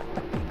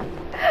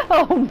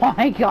 Oh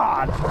my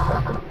god!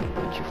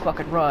 Don't you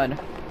fucking run.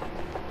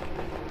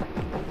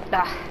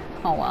 Ah,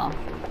 oh well.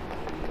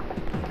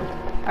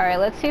 Alright,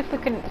 let's see if we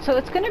can... So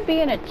it's gonna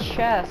be in a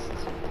chest.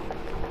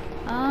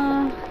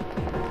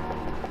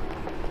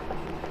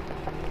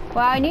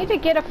 Well, I need to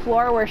get a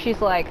floor where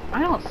she's like, I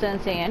don't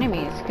sense any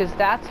enemies, because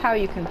that's how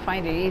you can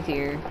find it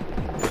easier.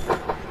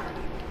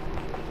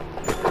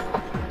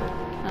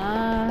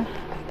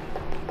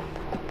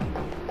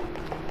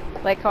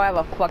 Like how I have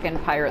a fucking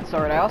pirate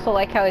sword. I also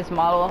like how his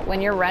model,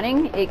 when you're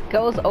running, it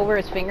goes over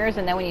his fingers,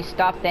 and then when you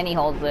stop, then he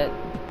holds it.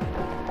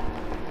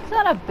 It's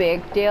not a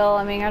big deal.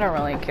 I mean, I don't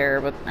really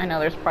care, but I know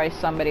there's probably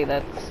somebody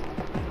that's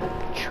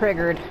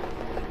triggered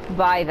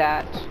by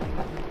that.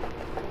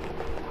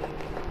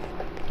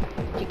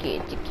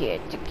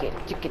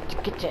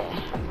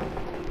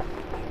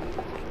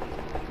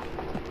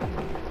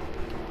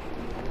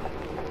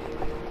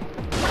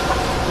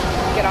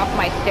 Get off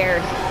my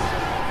stairs.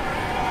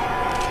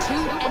 2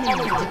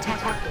 enemies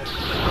detected.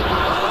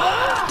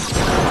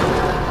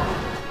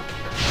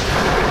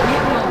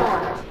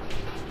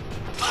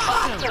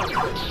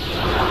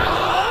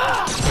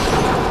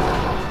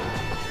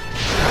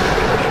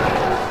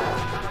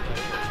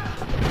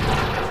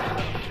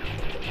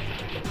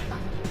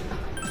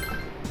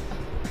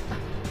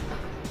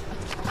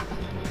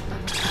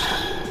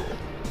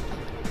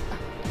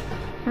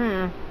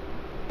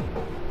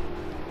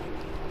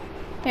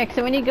 Yeah,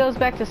 so when he goes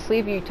back to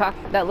sleep,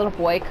 that little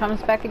boy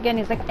comes back again,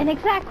 he's like, in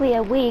exactly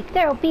a week,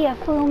 there'll be a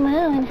full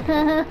moon.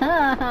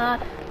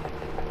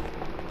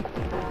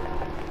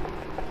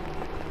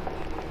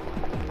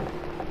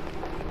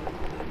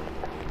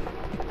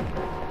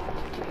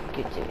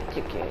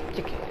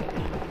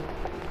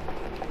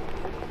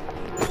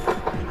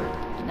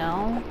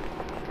 No?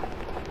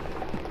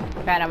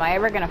 Man, am I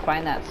ever gonna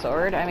find that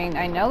sword? I mean,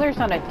 I know there's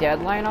not a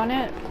deadline on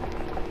it,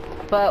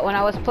 but when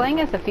I was playing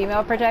as the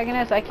female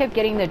protagonist, I kept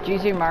getting the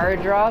Juzumaru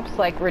drops,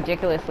 like,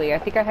 ridiculously. I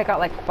think I had got,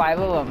 like, 5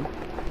 of them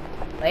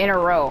in a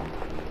row.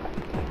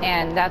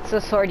 And that's the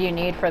sword you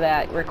need for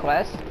that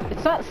request.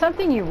 It's not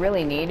something you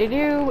really need to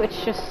do,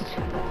 it's just...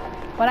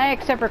 When I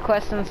accept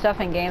requests and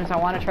stuff in games, I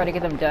want to try to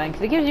get them done,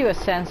 because it gives you a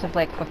sense of,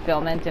 like,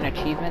 fulfillment and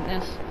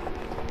achievementness.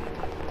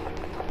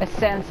 A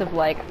sense of,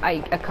 like,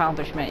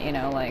 accomplishment, you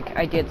know, like,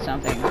 I did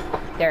something.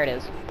 There it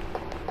is.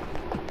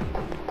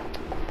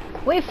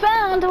 We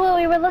found what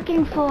we were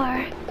looking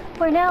for.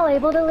 We're now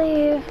able to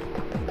leave.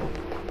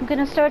 I'm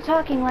gonna start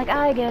talking like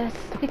Igus,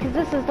 because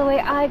this is the way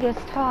Igus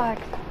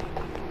talks.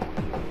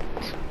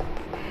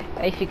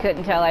 If you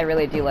couldn't tell, I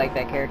really do like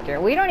that character.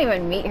 We don't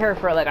even meet her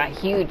for like a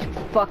huge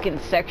fucking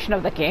section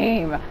of the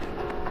game.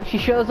 She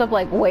shows up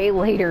like way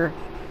later.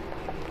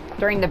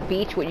 During the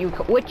beach, what you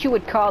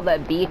would call the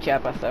beach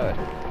episode.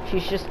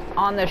 She's just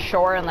on the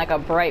shore in like a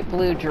bright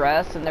blue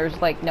dress, and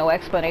there's like no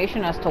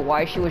explanation as to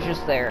why she was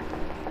just there.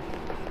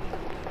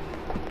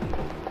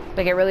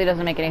 Like, it really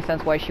doesn't make any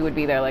sense why she would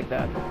be there like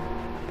that.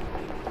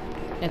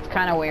 It's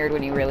kind of weird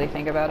when you really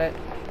think about it.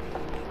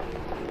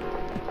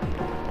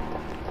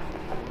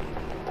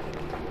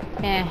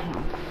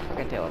 I'll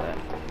fucking deal with it.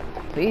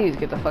 Please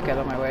get the fuck out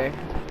of my way.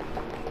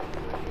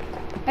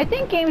 I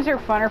think games are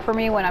funner for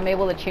me when I'm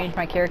able to change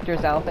my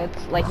character's outfits.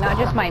 Like, not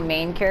just my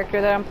main character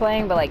that I'm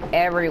playing, but like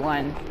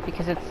everyone.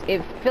 Because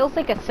it feels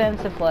like a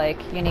sense of,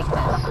 like,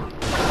 uniqueness.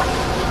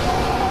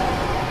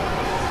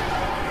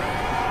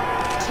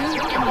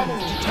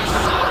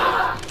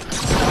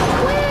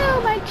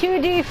 Well, my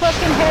 2D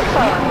fucking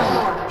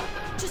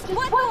headphones. Just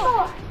one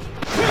more.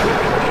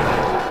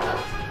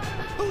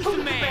 Who's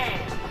the man?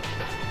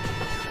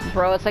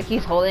 Bro, it's like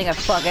he's holding a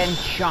fucking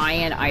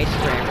giant ice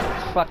cream.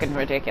 It's fucking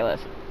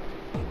ridiculous.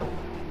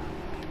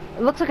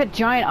 It looks like a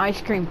giant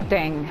ice cream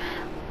thing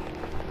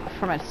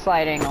from a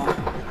side angle.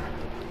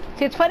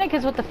 See, it's funny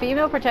because with the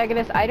female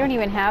protagonist, I don't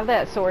even have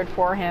that sword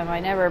for him. I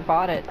never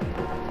bought it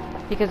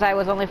because I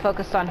was only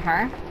focused on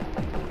her.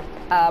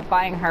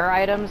 buying her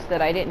items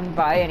that I didn't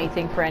buy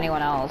anything for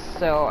anyone else.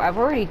 So I've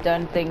already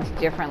done things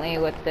differently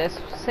with this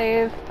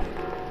save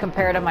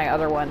compared to my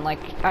other one. Like,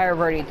 I've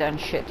already done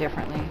shit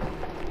differently.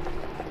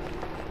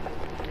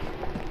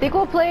 I think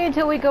we'll play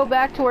until we go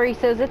back to where he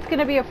says it's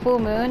gonna be a full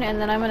moon,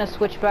 and then I'm gonna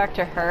switch back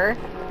to her.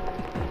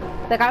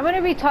 Like, I'm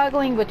gonna be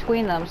toggling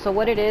between them. So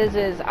what it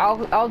is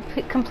I'll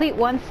complete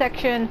one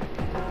section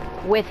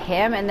with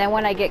him, and then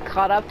when I get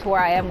caught up to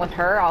where I am with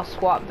her, I'll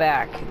swap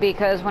back.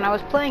 Because when I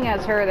was playing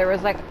as her, there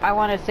was like, I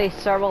want to say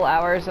several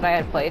hours that I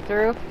had played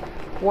through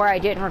where I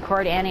didn't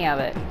record any of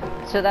it.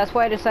 So that's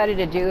why I decided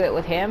to do it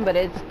with him. But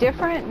it's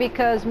different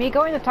because me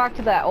going to talk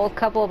to that old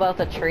couple about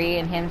the tree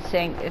and him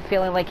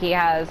feeling like he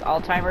has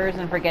Alzheimer's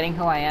and forgetting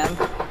who I am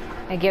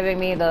and giving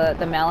me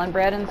the melon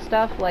bread and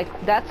stuff, like,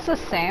 that's the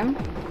same.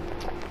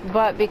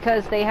 But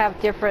because they have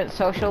different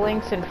social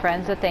links and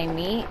friends that they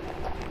meet,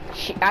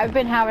 I've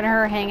been having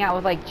her hang out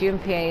with like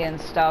Junpei and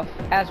stuff,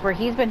 as where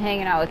he's been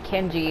hanging out with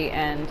Kenji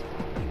and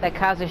that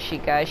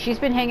Kazushi guy. She's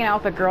been hanging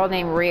out with a girl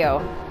named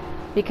Rio,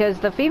 because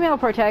the female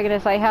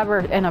protagonist, I have her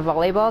in a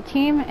volleyball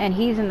team and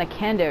he's in the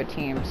kendo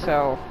team.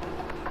 So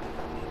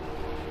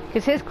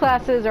because his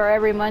classes are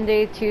every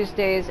Monday,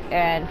 Tuesdays,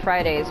 and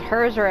Fridays.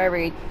 Hers are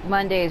every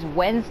Mondays,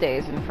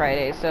 Wednesdays, and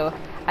Fridays. So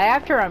I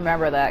have to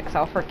remember that because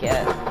I'll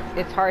forget.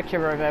 It's hard to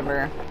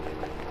remember,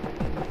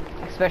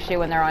 especially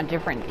when they're on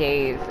different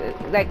days.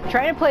 Like,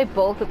 trying to play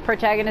both with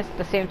protagonists at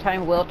the same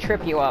time will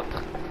trip you up.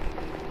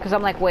 Because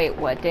I'm like, wait,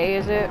 what day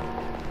is it?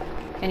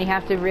 And you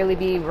have to really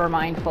be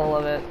mindful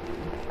of it.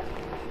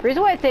 The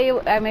reason why I say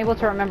I'm able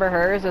to remember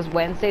hers is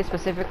Wednesday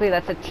specifically.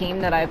 That's a team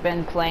that I've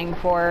been playing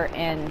for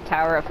in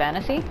Tower of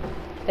Fantasy.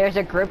 There's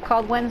a group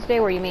called Wednesday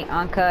where you meet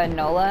Anka and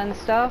Nola and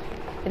stuff.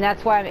 And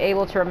that's why I'm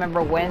able to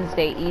remember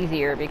Wednesday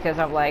easier, because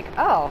I'm like,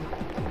 oh,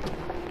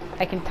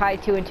 I can tie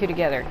 2 and 2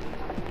 together.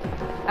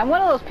 I'm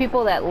one of those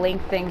people that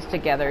link things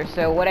together.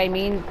 So what I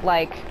mean,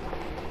 like,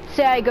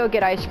 say I go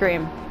get ice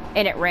cream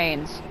and it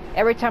rains.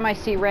 Every time I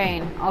see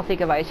rain, I'll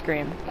think of ice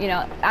cream. You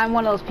know, I'm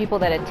one of those people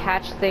that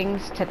attach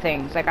things to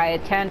things. Like, I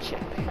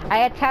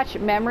attach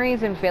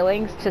memories and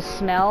feelings to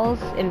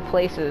smells and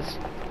places.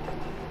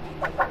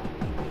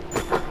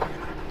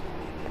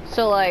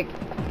 So like,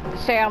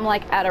 say I'm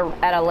like at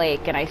a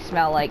lake and I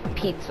smell like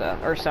pizza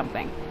or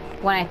something.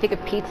 When I think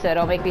of pizza,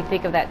 it'll make me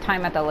think of that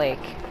time at the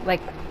lake.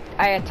 Like,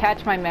 I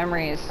attach my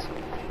memories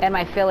and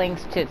my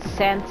feelings to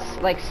scents,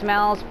 like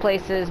smells,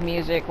 places,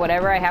 music,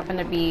 whatever I happen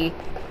to be,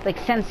 like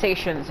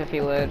sensations, if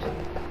you would.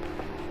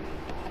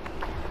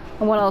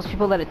 I'm one of those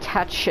people that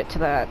attach shit to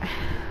that.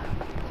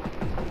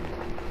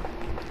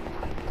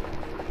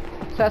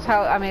 So that's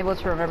how I'm able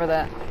to remember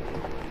that.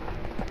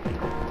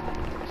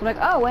 So I'm like,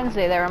 oh,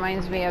 Wednesday, that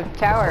reminds me of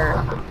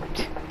Tower.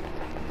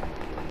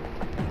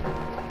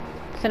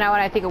 So now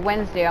when I think of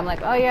Wednesday, I'm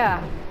like, oh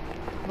yeah,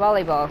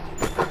 volleyball.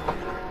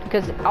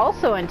 Because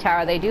also in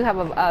Tower, they do have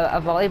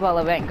a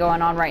volleyball event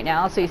going on right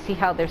now, so you see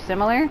how they're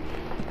similar?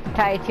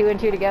 Tie 2 and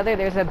 2 together.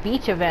 There's a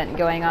beach event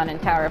going on in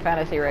Tower of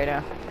Fantasy right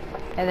now.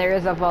 And there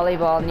is a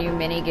volleyball new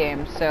mini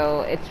game,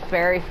 so it's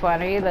very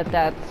funny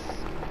that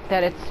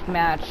it's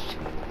matched.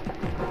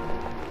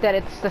 That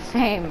it's the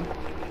same.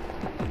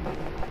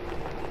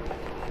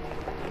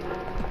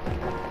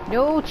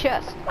 No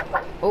chest.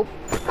 Oh.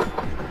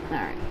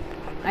 Alright.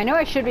 I know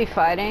I should be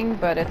fighting,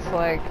 but it's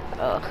like,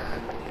 ugh.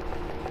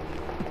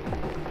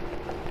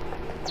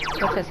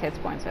 What's his hit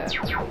points at?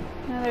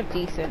 No, they're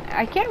decent.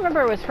 I can't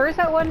remember, was hers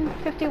at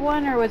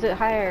 151 or was it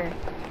higher?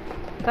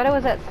 I thought it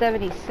was at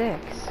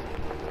 76.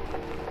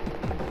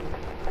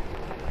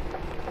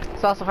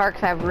 It's also hard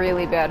because I have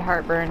really bad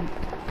heartburn.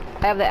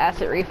 I have the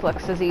acid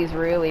reflux disease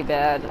really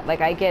bad.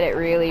 Like, I get it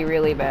really,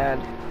 really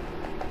bad.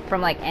 From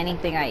like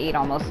anything I eat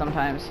almost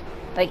sometimes.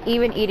 Like,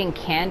 even eating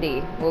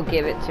candy will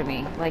give it to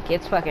me. Like,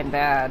 it's fucking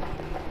bad.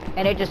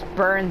 And it just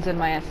burns in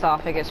my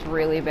esophagus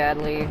really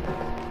badly.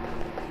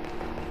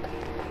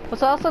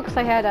 It's also because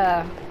I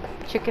had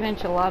chicken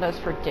enchiladas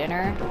for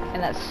dinner,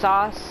 and that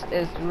sauce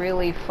is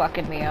really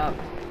fucking me up.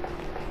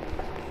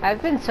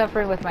 I've been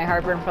suffering with my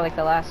heartburn for like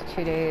the last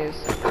 2 days.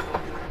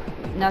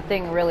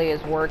 Nothing really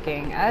is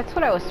working. That's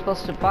what I was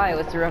supposed to buy,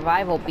 was the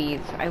revival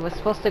beads. I was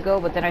supposed to go,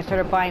 but then I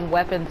started buying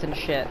weapons and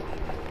shit.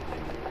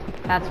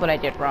 That's what I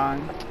did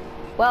wrong.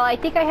 Well, I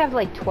think I have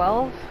like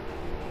 12.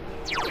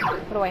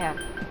 What do I have?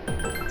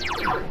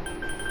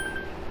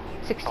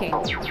 16.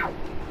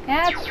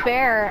 Yeah, that's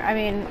fair. I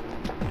mean,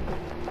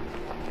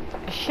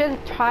 I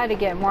should try to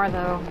get more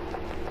though.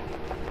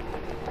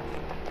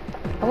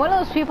 I'm one of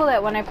those people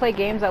that when I play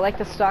games, I like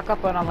to stock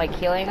up on like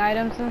healing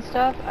items and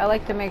stuff. I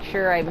like to make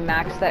sure I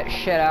max that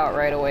shit out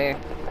right away.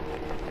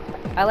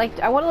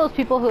 I'm one of those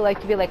people who like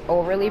to be like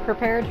overly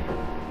prepared.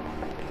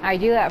 I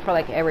do that for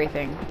like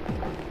everything.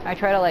 I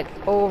try to like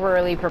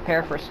overly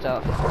prepare for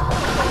stuff.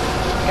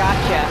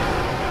 Gotcha.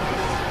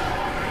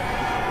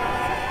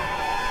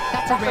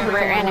 That's a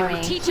rare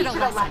enemy. Teach it a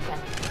lesson.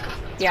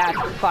 Yeah,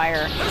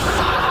 fire.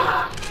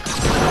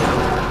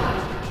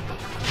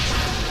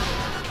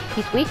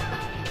 He's weak.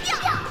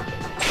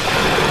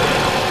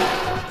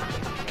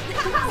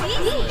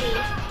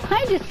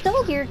 I just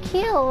stole your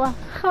kill.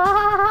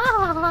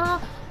 Oh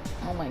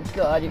my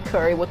god,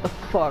 Yukari, what the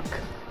fuck?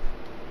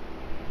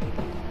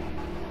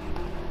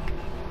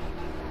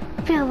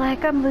 Feel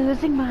like I'm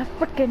losing my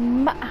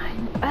freaking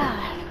mind.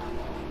 Ah.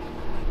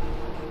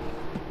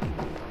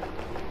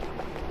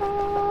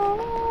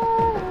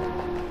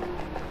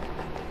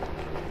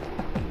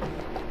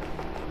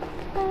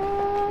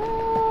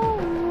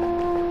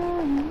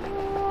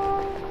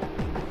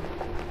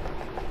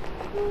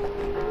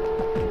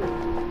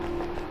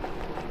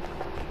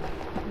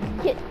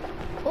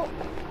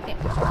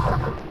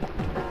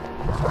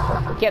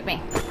 Get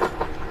me.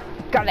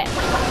 Got it.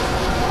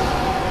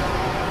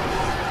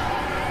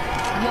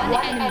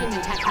 One enemy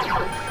detected.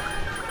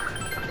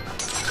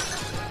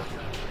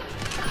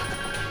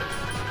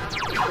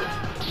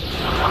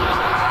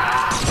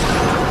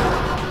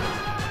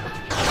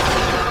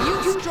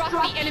 You struck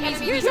the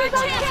enemy's user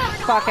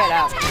chance. Fuck it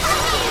up.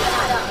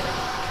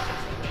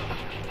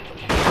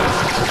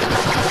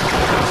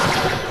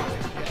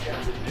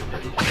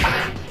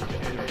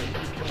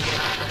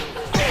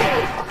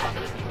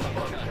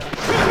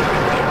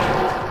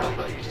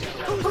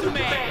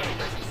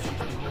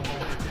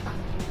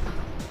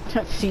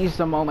 Seize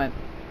the moment.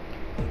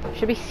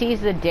 Should be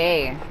seize the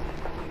day.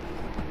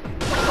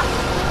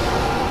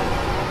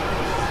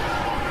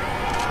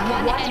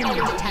 One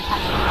enemy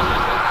detected.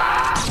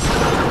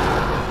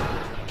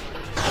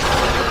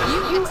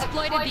 You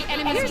exploited the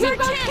enemy's user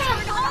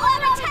chance. All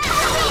out attack.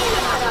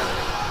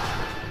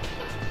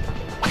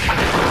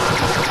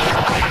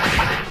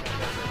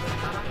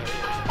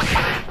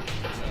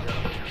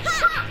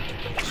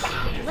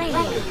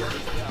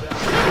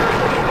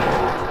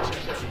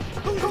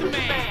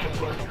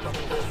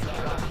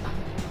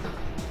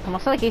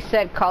 Almost like he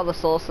said call the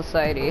Soul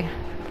Society.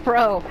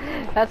 Bro,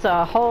 that's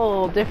a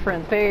whole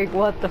different thing.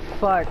 What the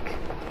fuck?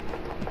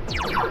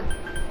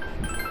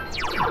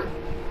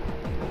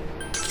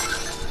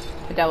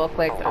 I double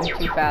clicked. I'm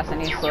too fast. I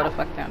need to slow the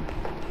fuck down.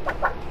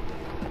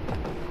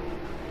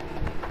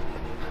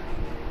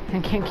 I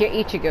can't get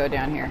Ichigo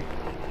down here.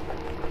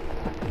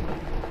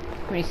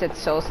 When he said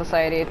Soul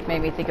Society, it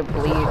made me think of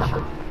Bleach.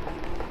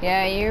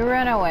 Yeah, you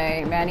run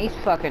away. Man, he's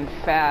fucking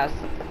fast.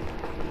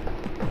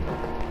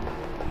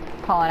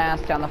 Hauling ass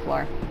down the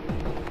floor.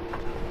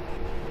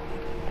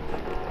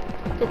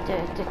 Let's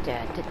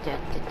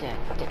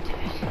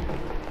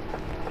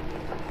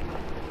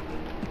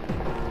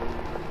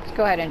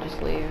go ahead and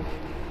just leave.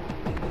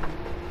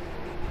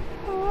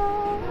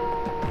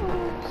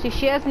 See,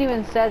 she hasn't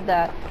even said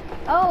that.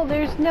 Oh,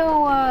 there's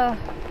no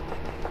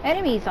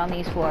enemies on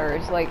these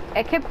floors. Like,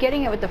 I kept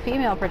getting it with the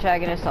female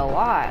protagonist a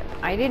lot.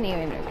 I've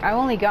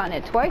only gotten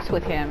it twice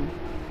with him.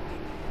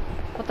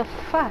 What the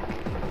fuck?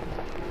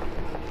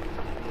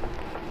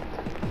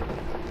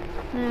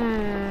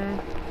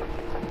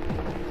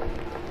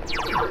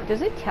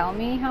 Does it tell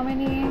me how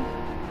many?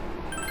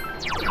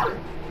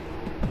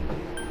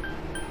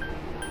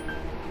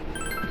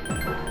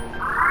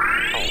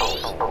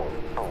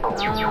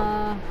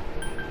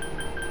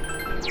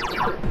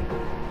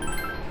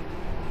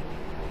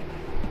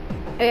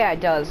 Yeah, it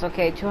does.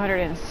 Okay,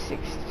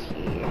 260.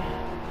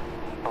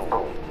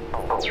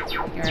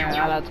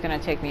 Yeah, that's gonna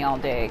take me all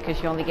day,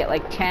 because you only get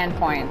like 10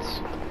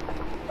 points.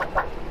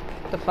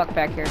 What the fuck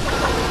back here?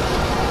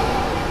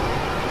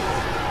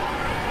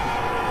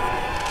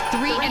 3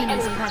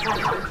 enemies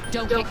present.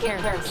 Don't get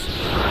careless.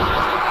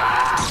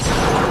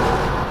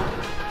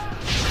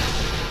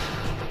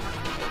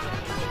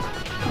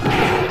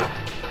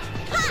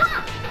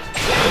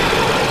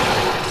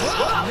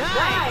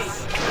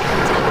 Nice!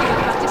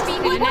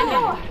 Defeated an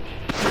enemy.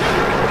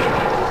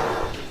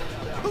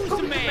 Who's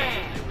the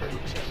man?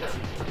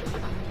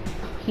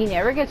 He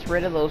never gets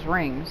rid of those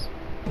rings.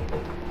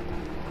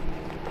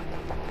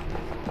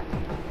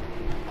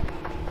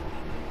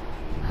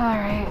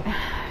 Alright,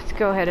 let's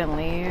go ahead and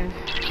leave.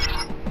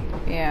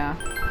 Yeah.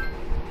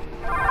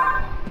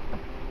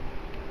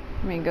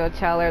 Let me go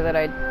tell her that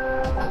I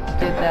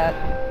did that.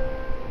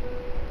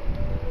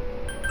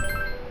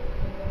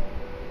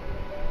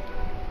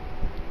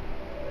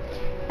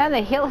 And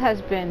the hilt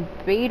has been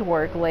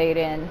beadwork laid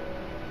in.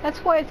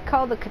 That's why it's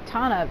called the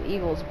Katana of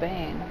Evil's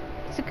Bane.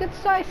 It's a good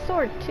sized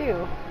sword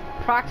too.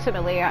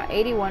 Approximately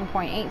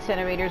 81.8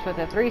 centimeters with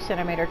a 3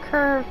 centimeter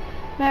curve,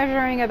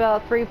 measuring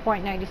about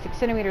 3.96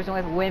 centimeters, and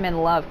with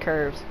women love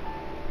curves.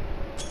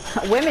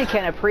 Women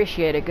can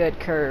appreciate a good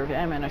curve.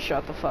 I'm gonna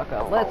shut the fuck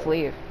up. Let's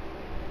leave.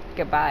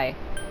 Goodbye.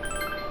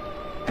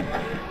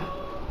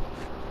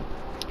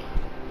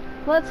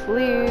 Let's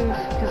leave,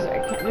 because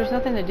there's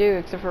nothing to do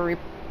except for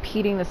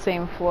repeating the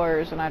same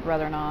floors, and I'd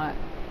rather not.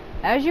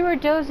 As you were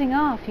dozing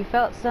off, you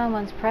felt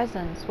someone's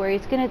presence, where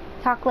he's gonna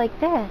talk like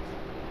this.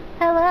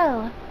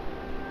 Hello.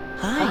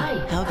 Hi,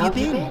 how have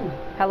you been?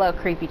 Hello,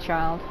 creepy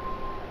child.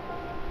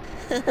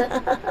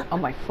 Oh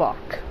my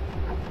fuck.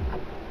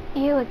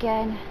 You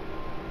again.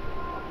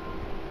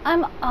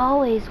 I'm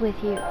always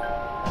with you.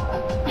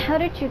 How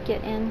did you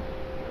get in?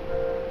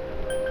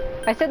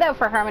 I said that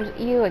for Harmon.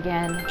 You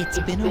again. It's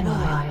been a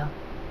while.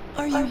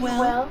 Are you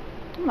well?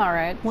 I'm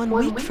alright. One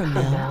week from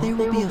now, there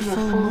will be a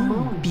full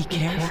moon. Be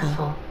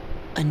careful.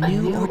 A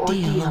new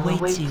ordeal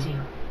awaits you.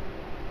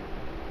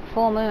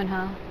 Full moon,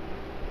 huh?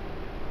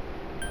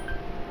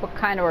 What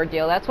kind of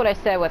ordeal? That's what I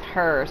said with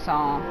her, so...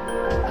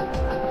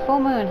 A full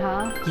moon,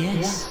 huh?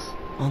 Yes.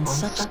 On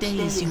such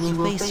days you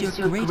will face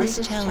your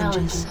greatest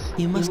challenges.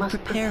 You must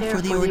prepare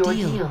for the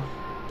ordeal.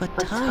 But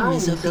time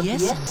is of the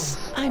essence.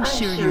 I'm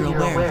sure you're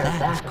aware of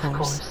that, of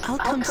course. I'll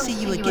come see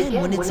you again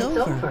when it's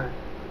over.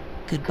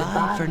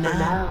 Goodbye for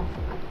now.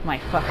 My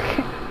fuck.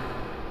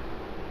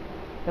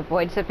 The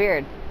boy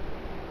disappeared.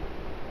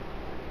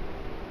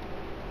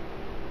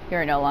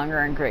 You're no longer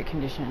in great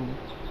condition.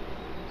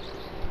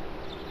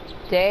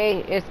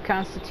 Today is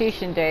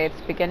Constitution Day. It's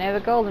the beginning of the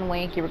Golden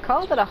Week. You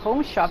recall that a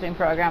home shopping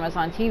program is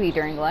on TV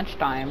during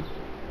lunchtime.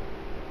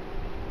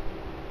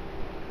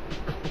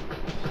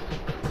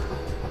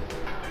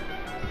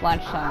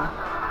 Lunchtime.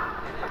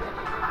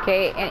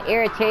 Okay, an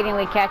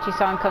irritatingly catchy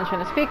song comes from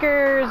the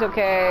speakers.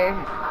 Okay,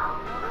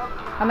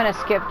 I'm gonna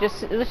skip.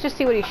 Let's just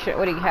see what he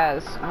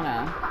has.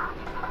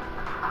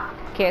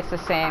 Okay, it's the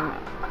same.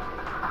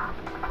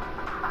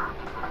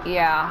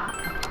 Yeah.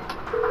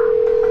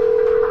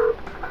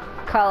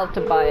 Call up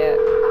to buy it.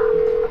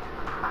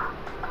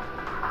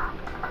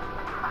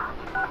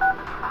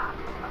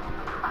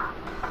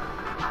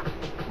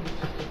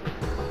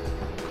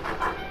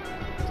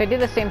 So I did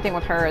the same thing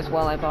with her as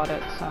well. I bought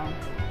it, so.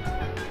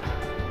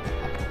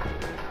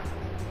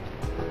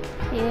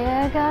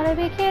 You gotta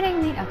be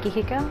kidding me.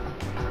 Akihiko.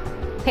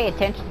 Pay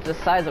attention to the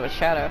size of a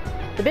shadow.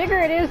 The bigger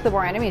it is, the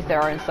more enemies there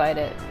are inside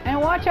it. And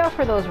watch out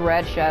for those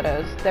red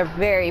shadows. They're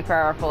very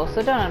powerful,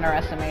 so don't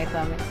underestimate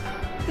them.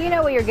 You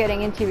know what you're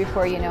getting into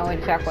before you know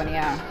exact one,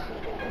 yeah.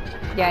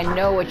 Yeah, I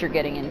know what you're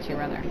getting into,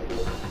 rather.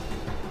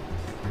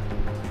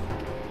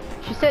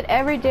 She said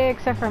every day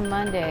except for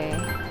Monday.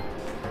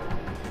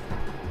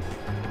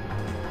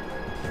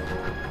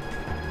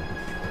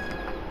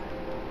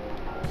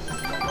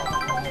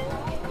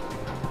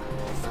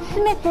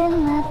 Smith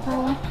and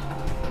Level.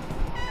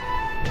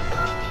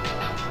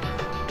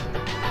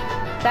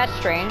 That's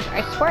strange.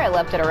 I swear I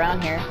left it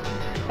around here,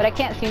 but I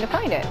can't seem to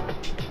find it.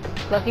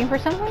 Looking for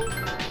something?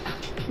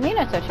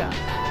 Minato-chan.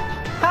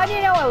 How do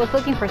you know I was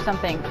looking for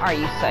something? Are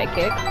you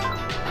psychic?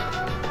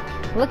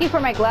 Looking for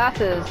my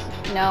glasses.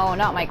 No,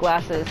 not my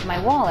glasses. My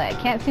wallet.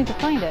 I can't seem to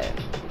find it.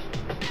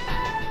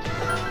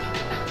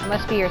 It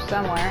must be here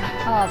somewhere.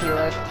 I'll help you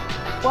look.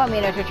 Well,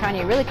 Minato-chan,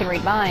 you really can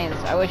read minds.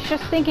 I was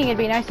just thinking it'd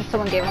be nice if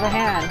someone gave us a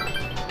hand.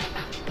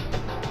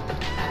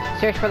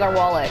 Search for their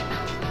wallet.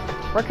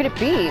 Where could it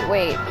be?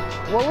 Wait,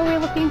 what were we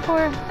looking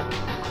for?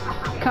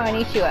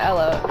 Konnichiwa,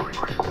 Ella.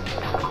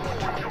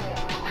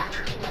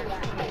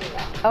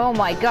 Oh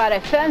my god, I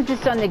found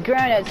this on the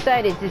ground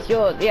outside. Is this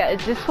yours? Yeah,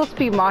 is this supposed to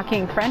be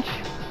mocking French?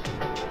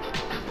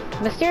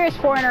 Mysterious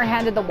foreigner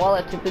handed the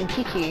wallet to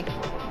Bunkichi.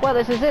 Well,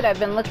 this is it. I've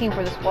been looking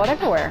for this wallet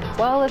everywhere.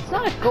 Well, it's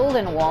not a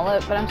golden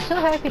wallet, but I'm so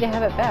happy to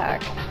have it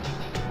back.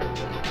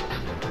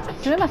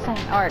 Sumimasen.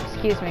 Oh,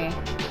 excuse me.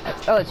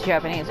 Oh, it's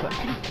Japanese. But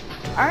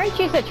aren't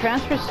you the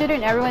transfer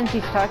student everyone's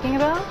talking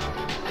about?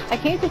 I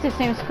came to the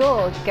same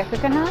school.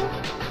 Gekukana?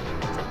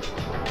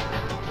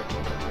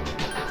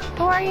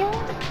 Who are you?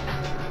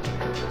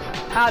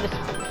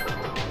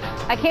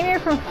 I came here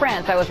from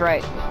France. I was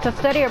right. To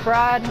study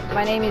abroad.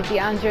 My name is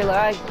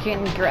D'Angela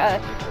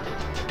Gingra.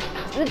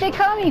 They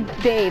call me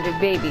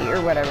baby,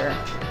 or whatever.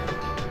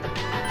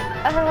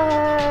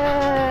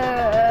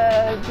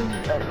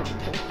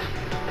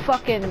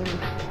 Fucking...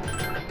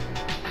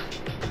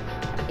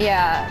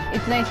 Yeah,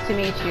 it's nice to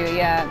meet you,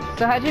 yeah.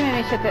 So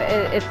Hajime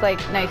Mishita, it's like,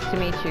 nice to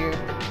meet you.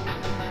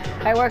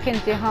 I work in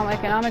the home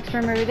economics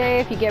room every day.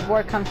 If you get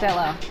bored, come say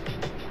hello.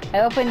 I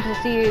hope to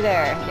see you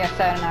there. Yes,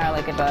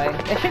 sayonara, goodbye.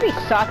 It should be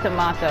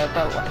Satomata,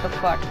 but what the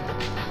fuck?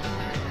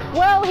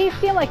 Well, he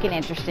seemed like an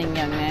interesting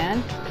young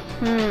man.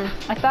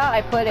 I thought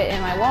I put it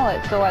in my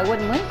wallet so I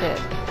wouldn't lose it.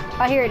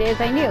 Oh, here it is.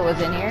 I knew it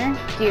was in here.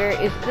 Dear,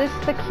 is this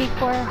the key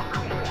for...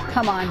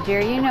 Come on,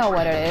 dear, you know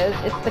what it is.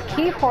 It's the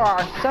key for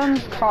our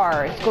son's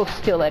car. Let's go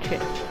steal that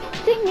shit.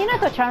 See,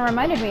 Minato-chan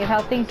reminded me of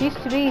how things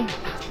used to be.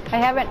 I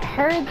haven't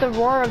heard the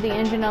roar of the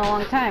engine in a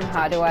long time.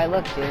 How do I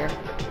look, dear?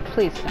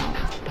 Please don't.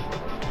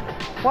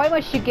 Why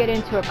must you get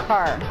into a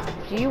car?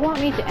 Do you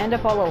want me to end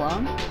up all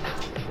alone?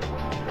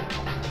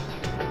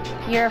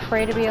 You're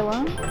afraid to be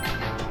alone?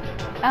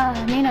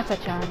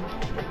 Minato-chan.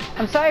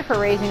 I'm sorry for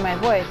raising my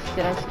voice.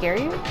 Did I scare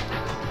you?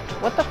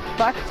 What the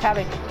fuck's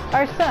happening?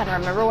 Our son,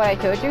 remember what I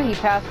told you? He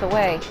passed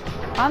away.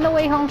 On the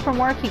way home from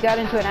work, he got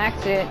into an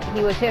accident.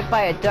 He was hit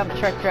by a dump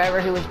truck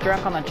driver who was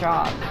drunk on the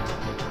job.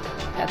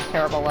 That's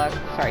terrible luck.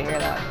 Sorry to hear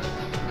that.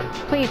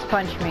 Please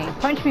punch me.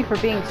 Punch me for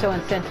being so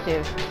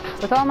insensitive.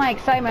 With all my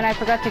excitement, I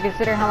forgot to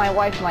consider how my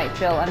wife might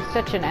feel. I'm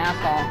such an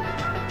asshole.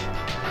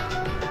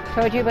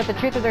 Told you about the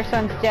truth of their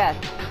son's death.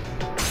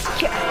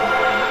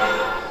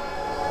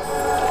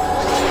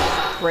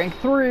 Rank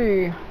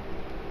 3.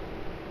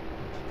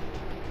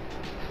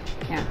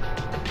 Yeah.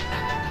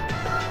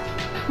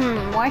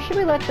 Why should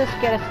we let this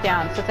get us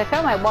down? Since I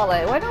found my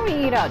wallet, why don't we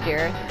eat out,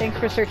 dear? Thanks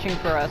for searching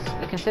for us.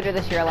 We consider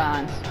this your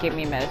allowance. Give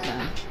me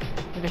medicine.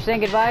 After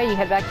saying goodbye, you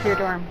head back to your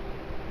dorm.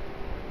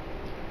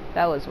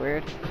 That was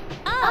weird.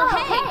 Oh,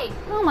 hey!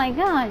 Oh my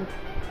god.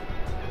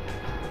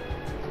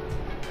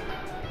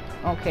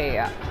 Okay,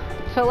 yeah.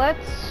 So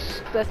let's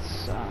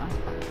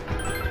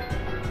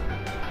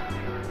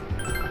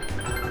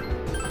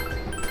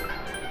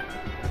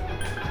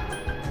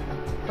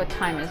what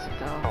time is it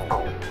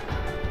though?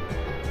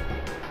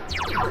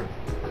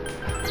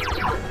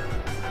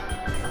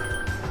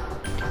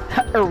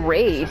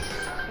 Erase.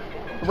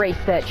 Erase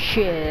that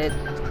shit.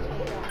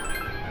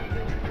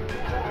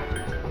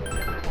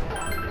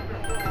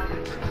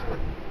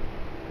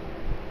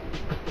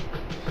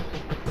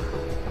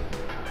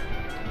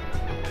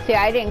 See,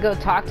 I didn't go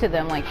talk to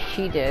them like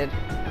she did.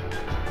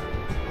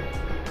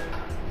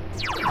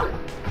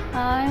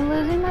 I'm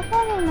losing my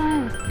fucking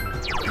mind.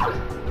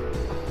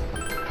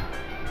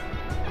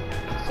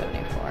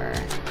 74.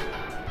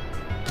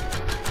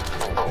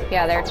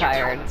 Yeah, they're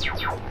tired.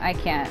 I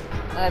can't.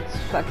 Let's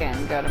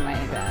fucking go to my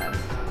bed.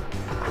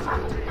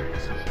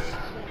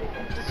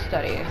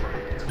 Study.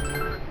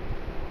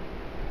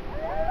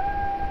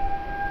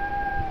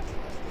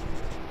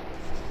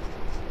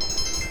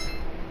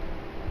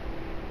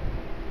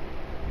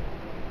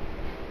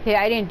 Yeah,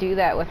 I didn't do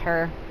that with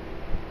her.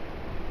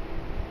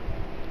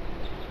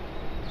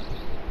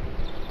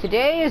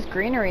 Today is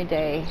Greenery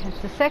Day. It's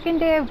the second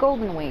day of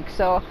Golden Week,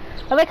 so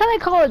I like how they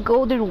call it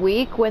Golden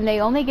Week when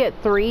they only get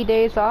 3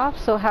 days off,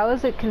 so how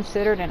is it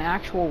considered an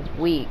actual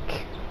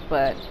week?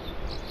 But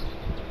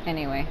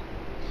anyway.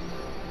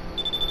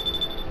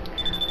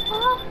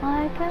 Oh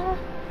my god.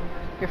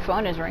 Your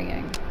phone is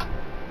ringing.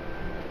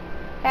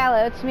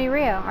 Hello, it's me,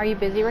 Rio. Are you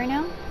busy right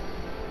now?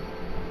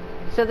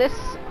 So this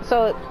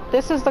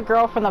is the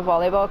girl from the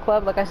volleyball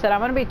club. Like I said, I'm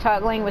going to be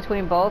toggling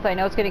between both. I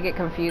know it's going to get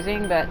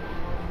confusing, but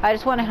I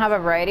just want to have a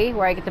variety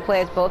where I get to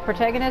play as both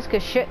protagonists,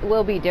 because shit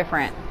will be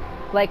different.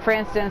 Like, for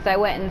instance, I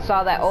went and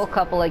saw that old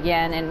couple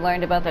again and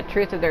learned about the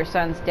truth of their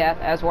son's death,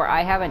 as where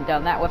I haven't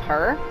done that with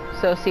her.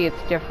 So see,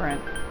 it's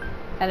different.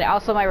 And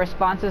also my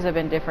responses have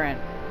been different.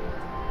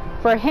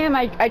 For him,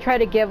 I try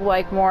to give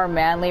like more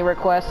manly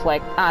requests,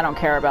 like, I don't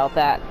care about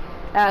that.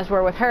 As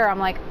where with her, I'm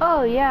like,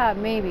 oh yeah,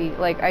 maybe.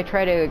 Like, I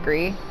try to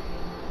agree.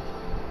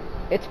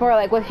 It's more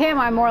like, with him,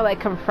 I'm more like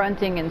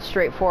confronting and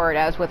straightforward.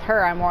 As with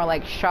her, I'm more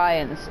like shy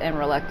and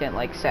reluctant,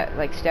 like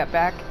step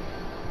back.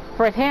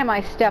 For him,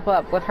 I step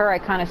up. With her, I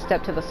kind of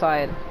step to the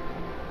side.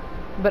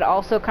 But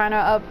also kind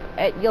of up.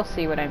 You'll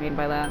see what I mean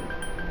by that.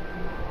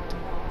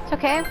 It's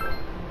okay.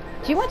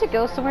 Do you want to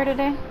go somewhere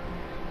today?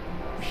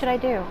 What should I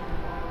do?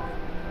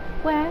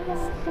 Where is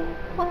it?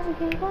 Where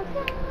we go?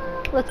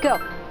 Let's go.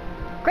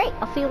 Great,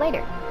 I'll see you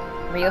later.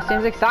 Rio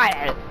seems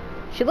excited.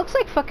 She looks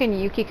like fucking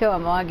Yukiko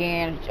Amagi,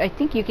 and I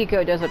think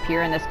Yukiko does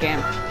appear in this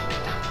game.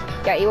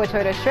 Got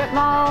Iwatoto Strip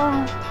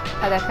Mall.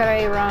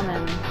 Hadakare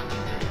Ramen.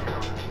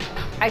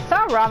 I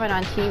saw ramen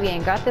on TV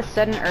and got this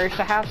sudden urge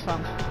to have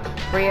some.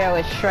 Rio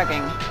is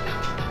shrugging.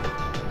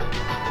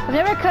 I've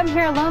never come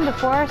here alone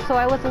before, so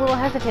I was a little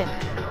hesitant.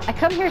 I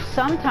come here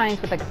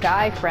sometimes with a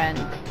guy friend.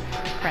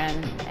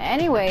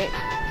 Anyway,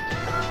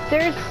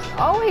 there's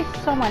always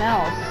someone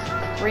else.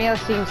 Rio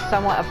seems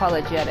somewhat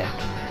apologetic.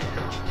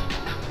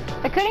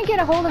 I couldn't get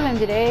a hold of him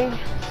today.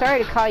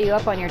 Sorry to call you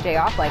up on your day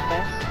off like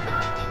this.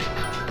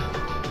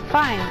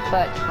 Fine,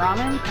 but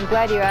ramen? I'm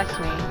glad you asked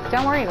me.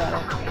 Don't worry about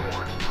it.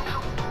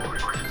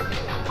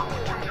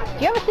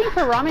 Do you have a thing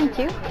for ramen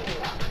too?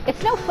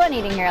 It's no fun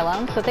eating here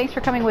alone, so thanks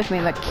for coming with me.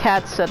 The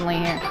cat's suddenly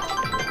here.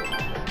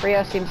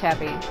 Rio seems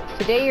happy.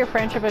 Today your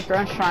friendship has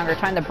grown stronger.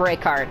 Time to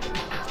break hard.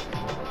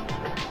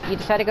 You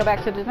decided to go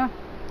back to the...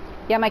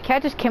 Yeah, my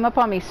cat just came up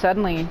on me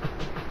suddenly.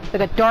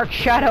 Like a dark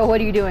shadow.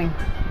 What are you doing?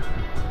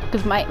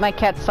 Because my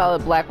cat's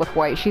solid black with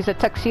white. She's a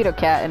tuxedo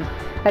cat, and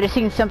I just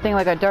seen something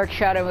like a dark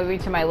shadow moving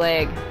to my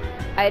leg.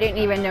 I didn't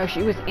even know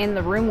she was in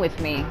the room with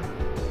me.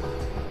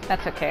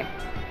 That's okay.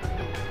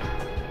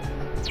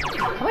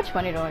 How much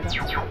money do I got?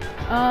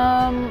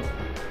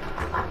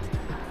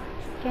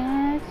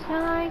 Can't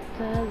try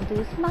to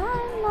lose my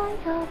mind,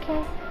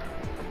 okay.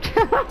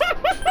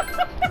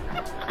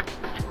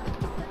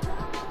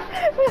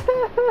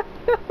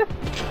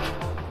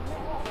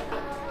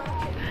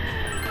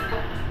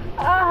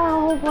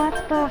 Oh, what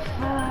the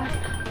fuck?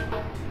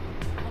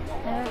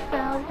 I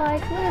felt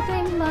like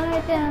losing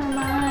my damn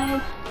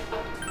mind.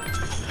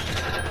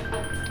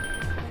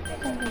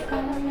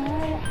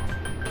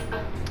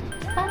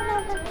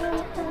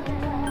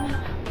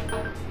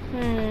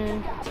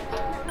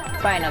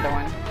 Buy another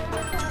one.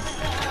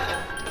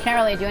 Can't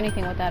really do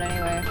anything with that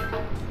anyway.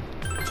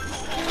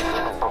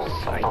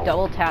 So I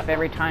double tap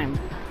every time.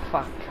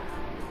 Fuck.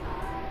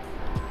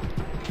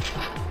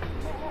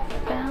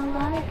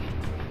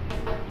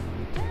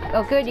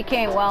 Oh good, you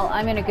came. Well,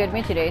 I'm in a good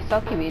mood today, so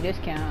I'll give you a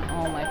discount.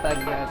 Oh my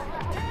fucking god.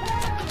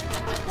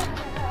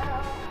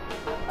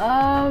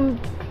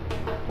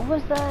 What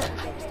was that?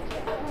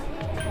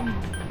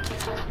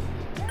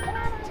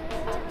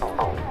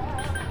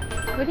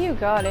 What do you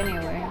got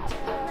anyway?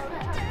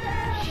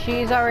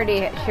 She already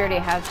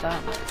has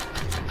that.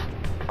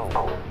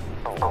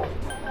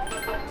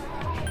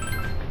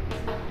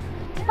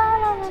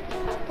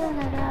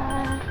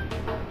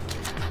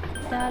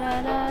 da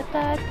da da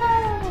da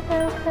da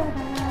da da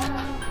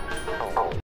da.